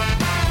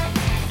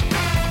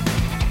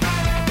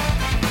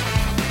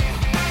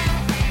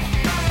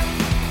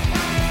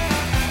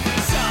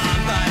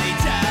 Somebody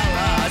tell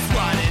us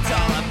what it's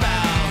all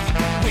about.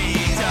 We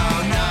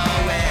don't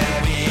know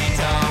it, we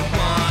don't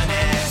want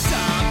it.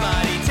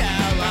 Somebody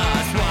tell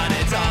us what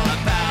it's all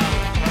about.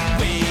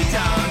 We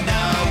don't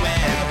know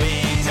it,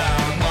 we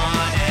don't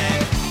want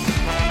it.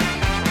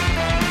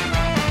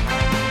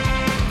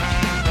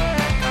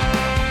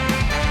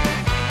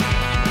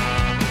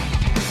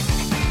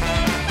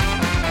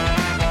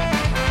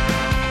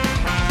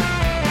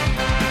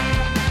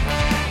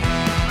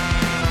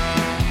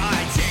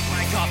 I take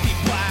my coffee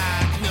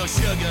black, no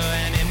sugar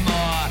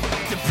anymore.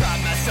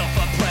 Deprive myself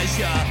of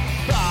pleasure.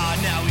 Ah,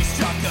 now we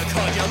struck a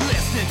chord. You're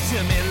listening to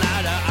me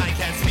louder. I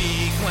can't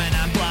speak when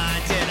I'm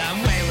blinded. I'm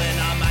wailing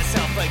on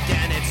myself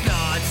again. It's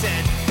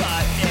nonsense,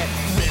 but it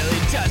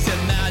really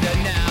doesn't matter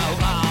now.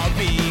 I'll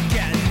be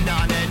getting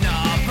on and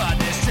off on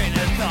this train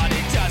of thought.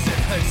 It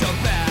doesn't hurt so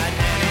bad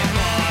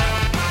anymore.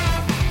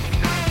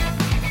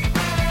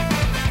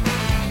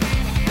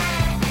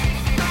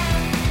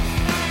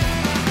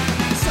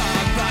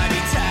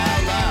 Somebody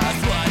tell us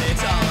what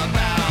it's all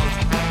about.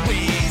 We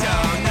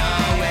don't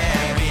know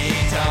it, we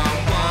don't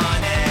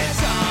want it.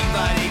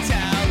 Somebody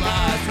tell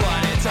us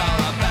what it's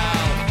all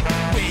about.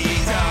 We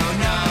don't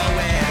know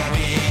it,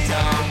 we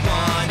don't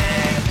want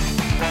it.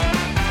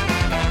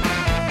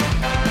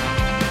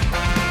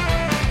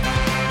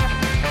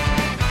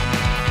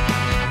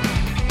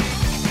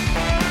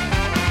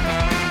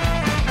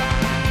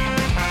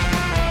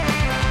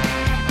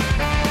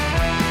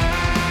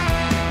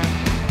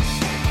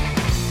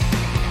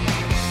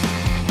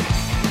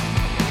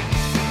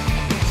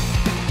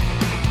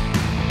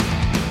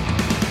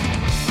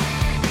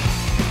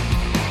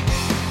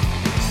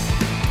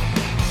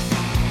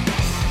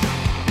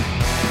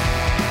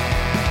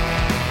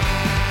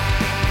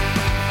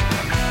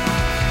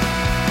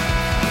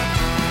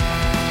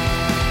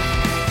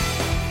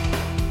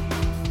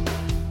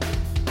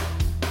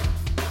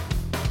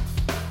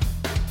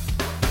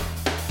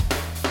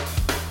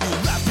 You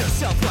left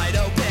yourself wide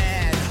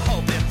open,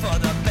 hoping for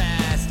the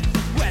best.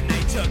 When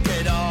they took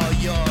it all,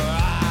 your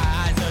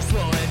eyes are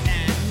swollen,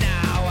 and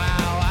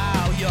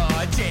now,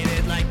 you're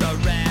jaded like the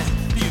rest.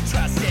 You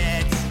trust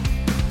it,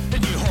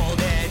 and you hold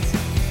it.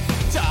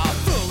 It's a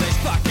foolish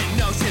fucking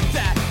notion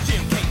that you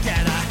can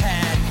get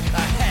ahead.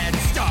 A head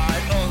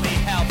start only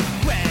help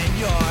when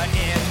you're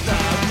in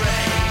the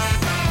race.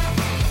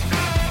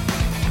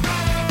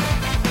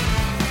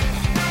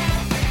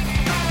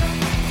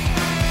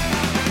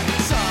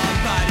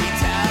 Somebody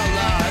tell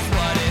us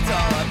what it's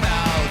all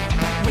about.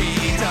 We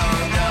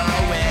don't know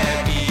it,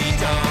 we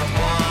don't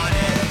want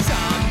it.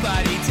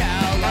 Somebody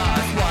tell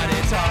us what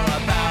it's all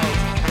about.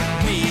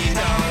 We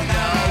don't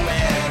know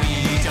it, we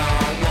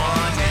don't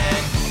want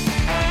it.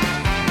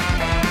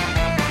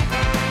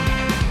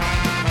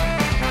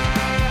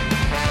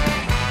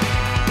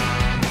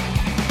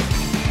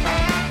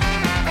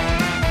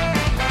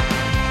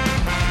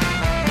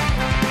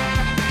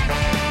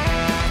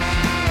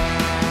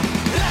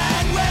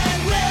 And when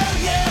will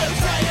you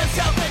tell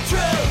yourself the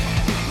truth?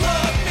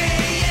 Look me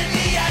in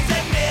the eyes,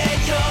 admit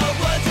your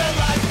words are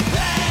lies.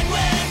 And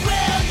when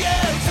will you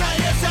tell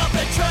yourself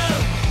the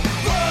truth?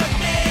 Look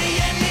me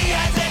in the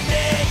eyes,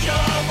 admit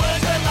your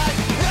words are lies.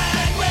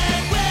 And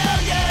when will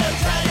you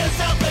tell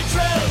yourself the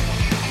truth?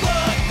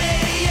 Look me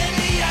in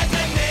the eyes,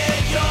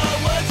 admit your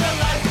words are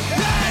lies.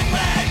 And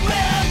when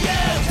will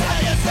you tell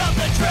yourself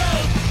the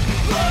truth?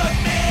 Look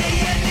me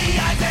in the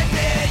eyes,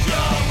 admit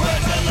your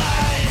words are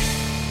lies.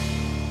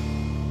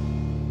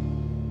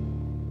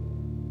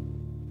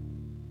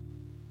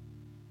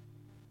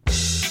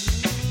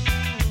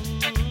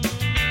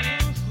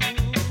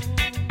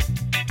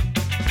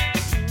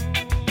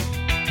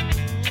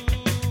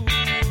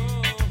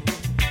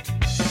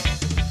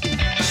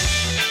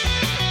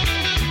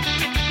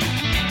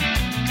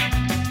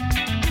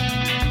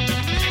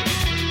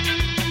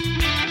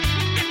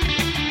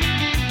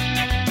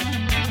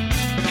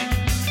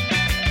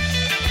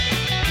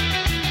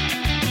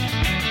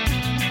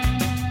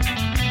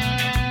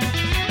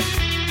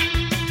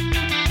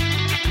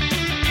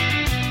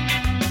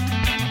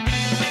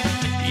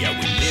 Yeah,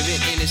 we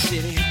living in a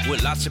city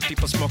with lots of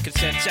people smoking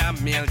since a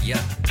million.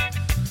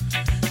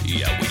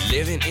 Yeah, we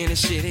living in a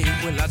city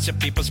where lots of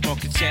people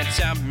smoking cents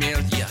a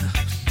million.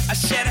 I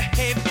said,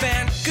 hey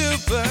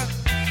Vancouver,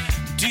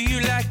 do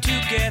you like to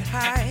get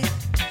high?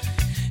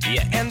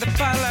 Yeah, and the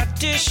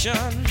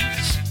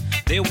politicians,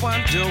 they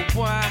wonder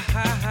why.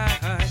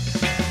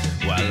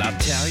 Well, I'll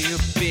tell you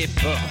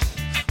people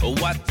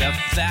what the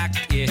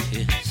fact is.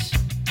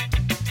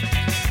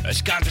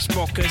 As ganja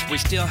smokers, we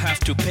still have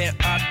to pay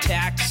our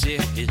taxes.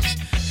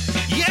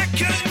 Yeah,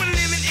 'cause we're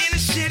living in a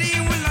city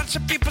where lots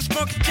of people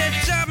smoking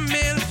tens of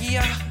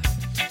million.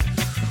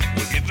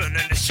 We're living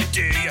in a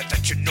city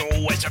that you know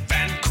as a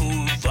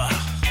Vancouver.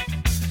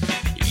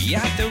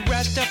 Yeah, the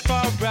rest of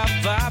our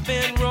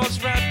vibing rolls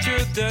right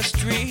through the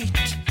street.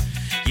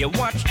 You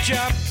watch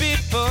job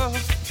people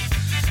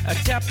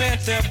tapping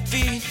their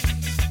feet.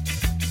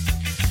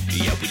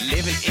 Yeah, we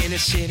living in a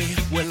city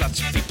where lots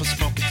of people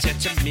smoking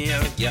tens of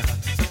million.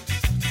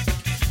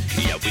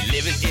 Yeah, we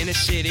living in a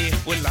city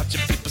where lots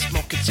of people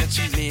smoking tens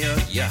of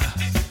million.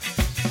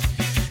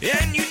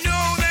 And you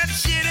know that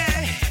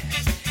city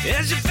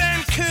is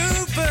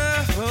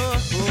Vancouver.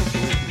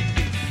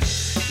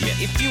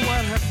 Yeah, if you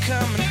wanna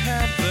come and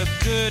have a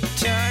good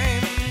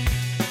time,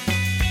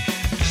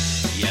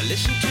 yeah,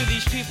 listen to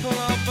these people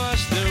all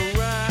bust the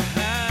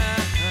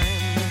rhyme.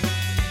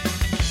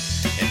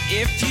 And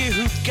if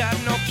you've got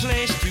no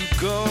place to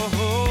go,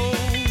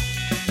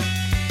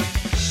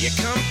 you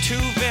come to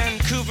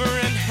Vancouver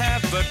and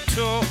have a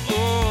tour.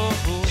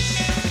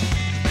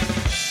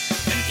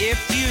 And if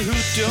you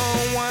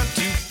don't want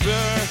to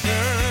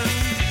burn,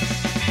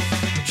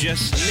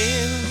 just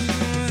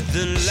live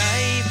the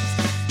life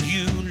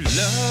you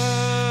love.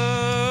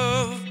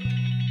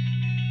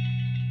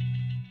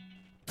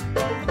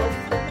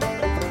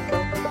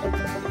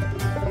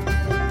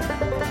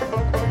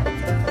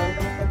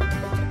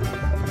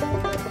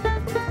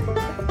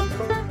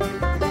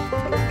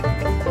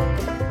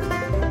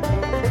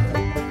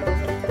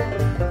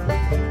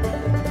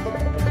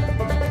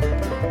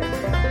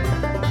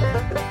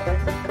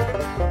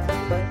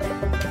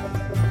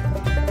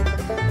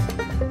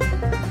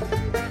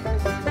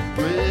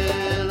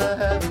 Well, I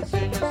haven't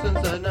seen you since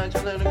that night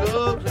you let it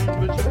go,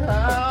 but you're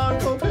out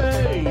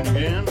cocaine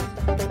again.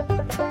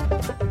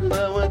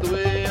 I went the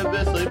way of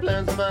best laid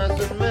plans of mice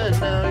and men.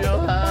 Now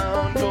you're high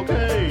on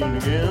cocaine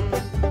again.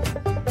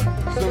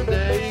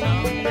 Someday,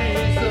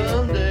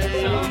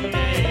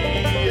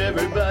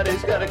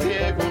 everybody's got a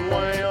kick one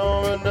way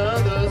or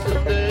another.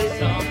 Someday.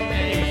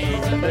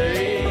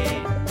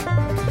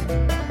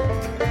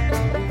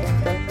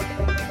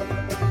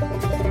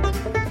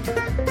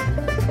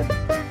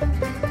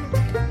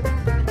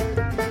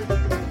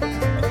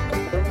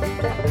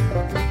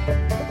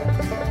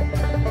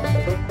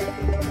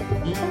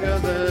 You got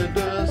that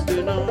dusty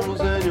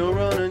nose and you're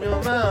running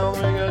your mouth.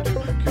 We got to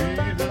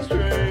keep this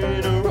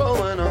train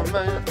rolling on,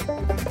 man.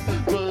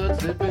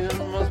 What's it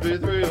been? Must be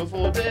 3 or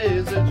 4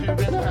 days that you've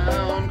been high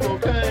on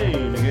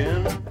cocaine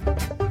again.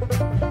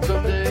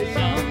 Someday,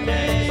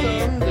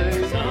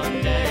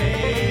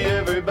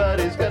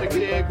 everybody's got a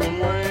kick one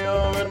way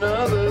or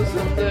another.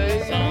 Someday.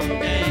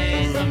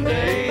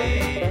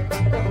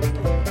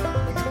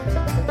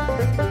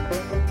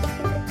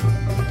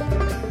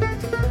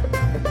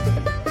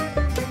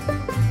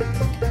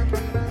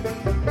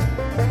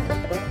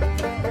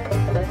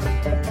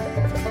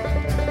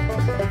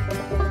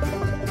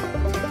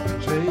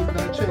 Chain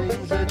by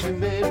chains that you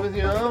made with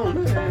your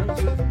own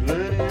hands, with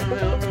plenty of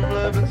help from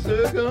life and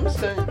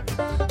circumstance.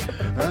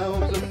 I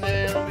hope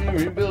someday I'll be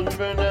rebuilding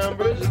burned down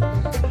bridges. I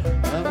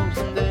hope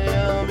someday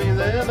I'll be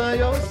there by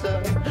your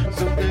side.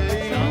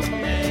 Someday.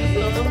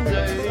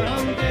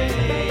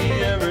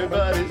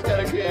 Everybody's got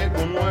a kick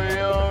one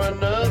way or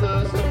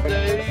another.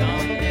 Someday.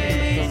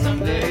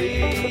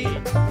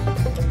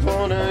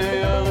 For now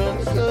you'll learn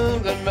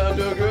something about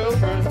your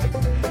girlfriend.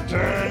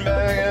 Turn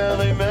back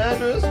alley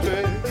mattress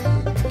straight.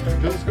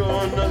 Just go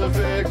another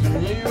fix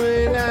when you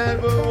ain't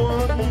had but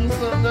one.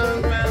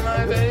 Sometimes man,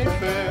 life ain't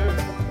fair.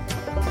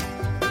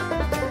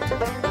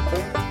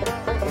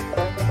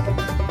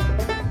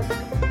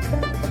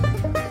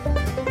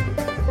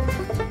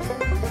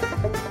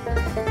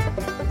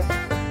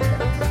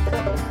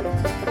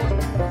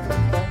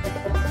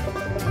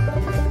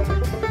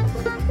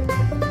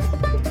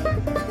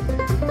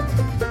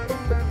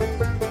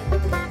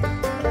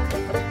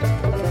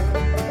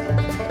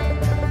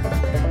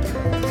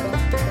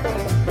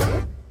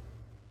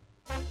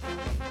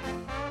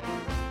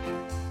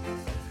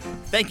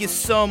 Thank you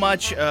so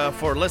much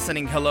for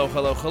listening. Hello.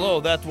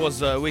 That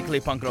was a weekly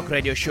punk rock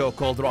radio show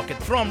called Rocket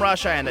from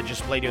Russia, and I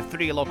just played you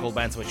 3 local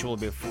bands which will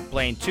be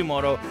playing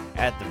tomorrow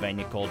at the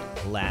venue called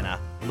Lana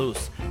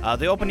Loose.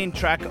 The opening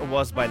track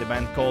was by the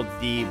band called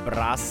The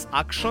Brass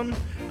Action.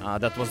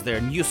 That was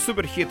their new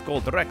super hit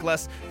called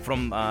Reckless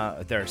from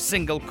their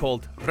single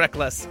called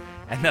Reckless.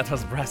 And that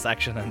was Brass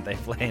Action, and they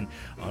playing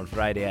on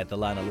Friday at the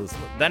Lana Loose.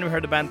 Then we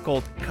heard a band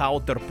called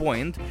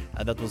Counterpoint.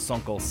 That was a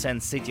song called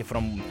Sand City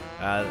from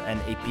an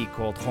EP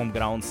called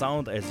Homeground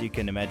Sound. As you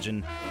can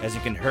imagine, as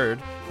you can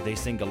heard, they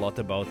sing a lot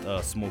about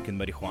smoking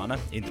marijuana.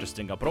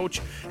 Interesting approach.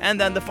 And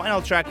then the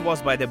final track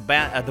was by the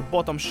band at the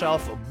Bottom Shelf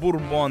Shelf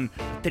Bourbon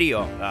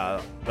Trio.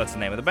 That's the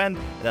name of the band.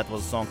 That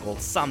was a song called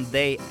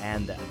Someday,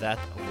 and that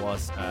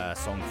was a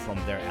song from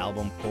their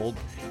album called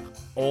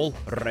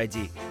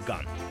Already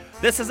Gone.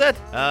 This is it.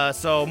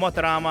 So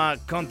Motorama,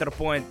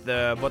 Counterpoint,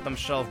 the Bottom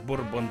Shelf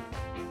Bourbon...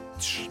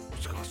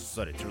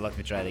 Sorry, let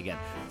me try it again.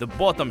 The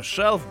Bottom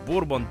Shelf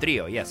Bourbon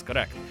Trio. Yes,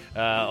 correct.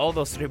 All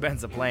those three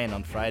bands are playing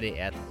on Friday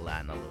at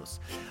Lana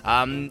Luz.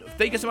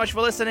 Thank you so much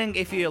for listening.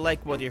 If you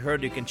like what you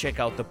heard, you can check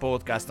out the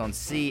podcast on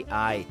CITR.ca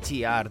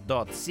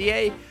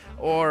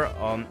or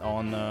on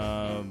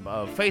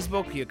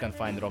Facebook. You can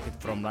find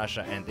Rocket from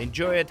Russia and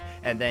enjoy it.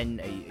 And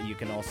then you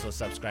can also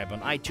subscribe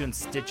on iTunes,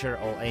 Stitcher,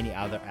 or any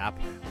other app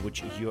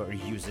which you're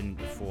using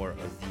for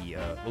the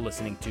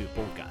listening to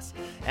podcasts.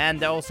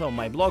 And also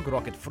my blog,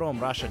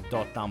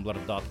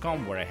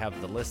 rocketfromrussia.tumblr.com, where I have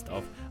the list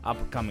of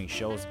upcoming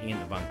shows in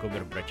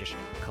Vancouver, British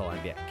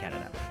Columbia,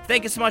 Canada.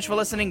 Thank you so much for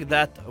listening.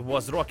 That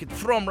was Rocket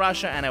from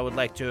Russia, and I would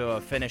like to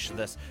finish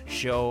this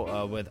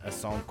show with a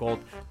song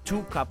called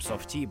 2 Cups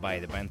of Tea by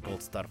the band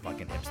called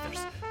Starfucking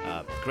Hipsters.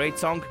 Great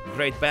song,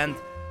 great band.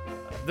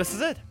 This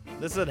is it.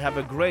 Have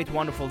a great,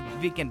 wonderful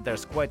weekend.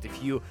 There's quite a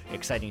few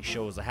exciting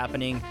shows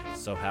happening,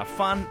 so have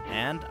fun,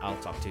 and I'll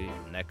talk to you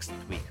next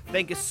week.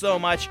 Thank you so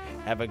much.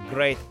 Have a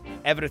great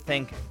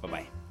everything.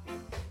 Bye-bye.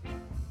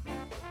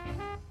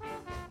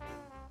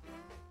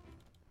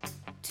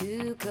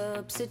 2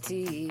 cups of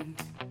tea,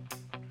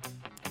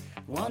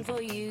 one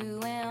for you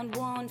and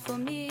one for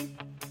me.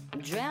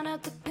 Drown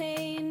out the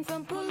pain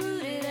from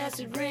polluted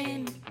acid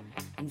rain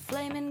and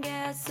flaming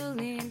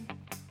gasoline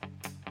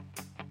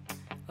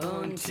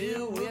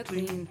until we're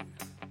clean.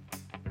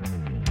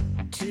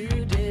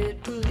 2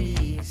 dead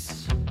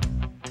police,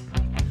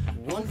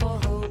 one for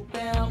hope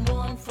and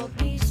one for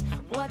peace.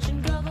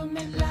 Watching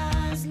government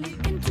lies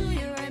leak into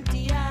your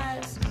empty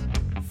eyes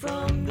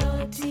from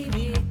the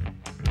TV.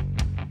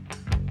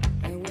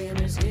 And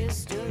winner's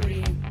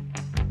history.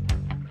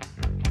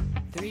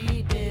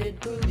 3 dead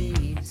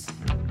police,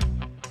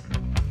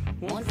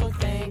 one for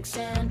thanks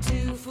and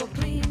 2 for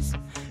please.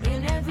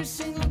 In every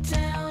single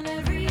town,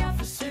 every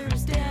officer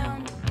is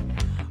down.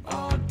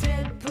 All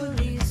dead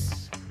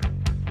police,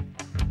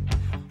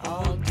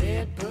 all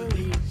dead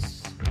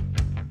police.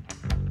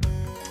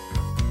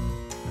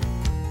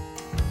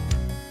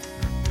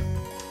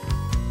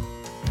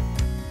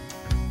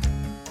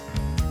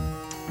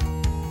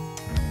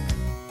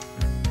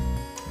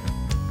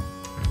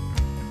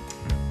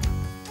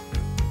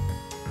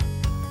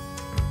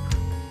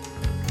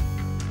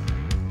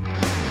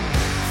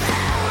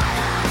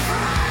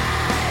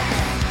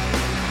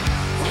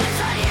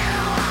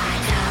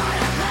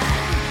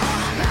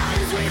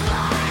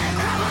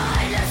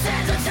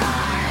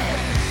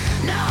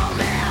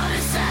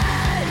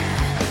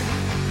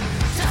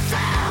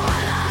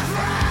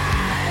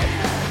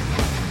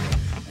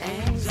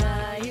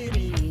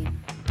 Anxiety,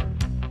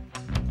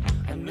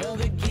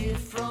 another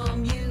gift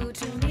from you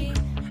to me,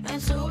 and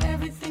so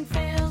everything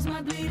fails.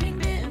 My bleeding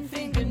bitten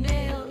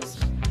fingernails,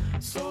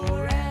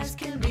 sore as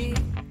can be.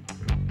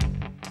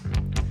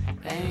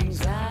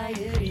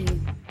 Anxiety,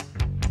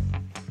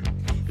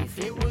 if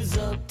it was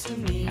up to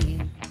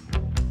me,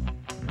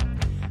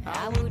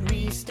 I would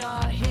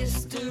restart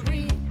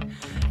history,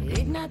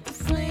 ignite the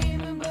flame.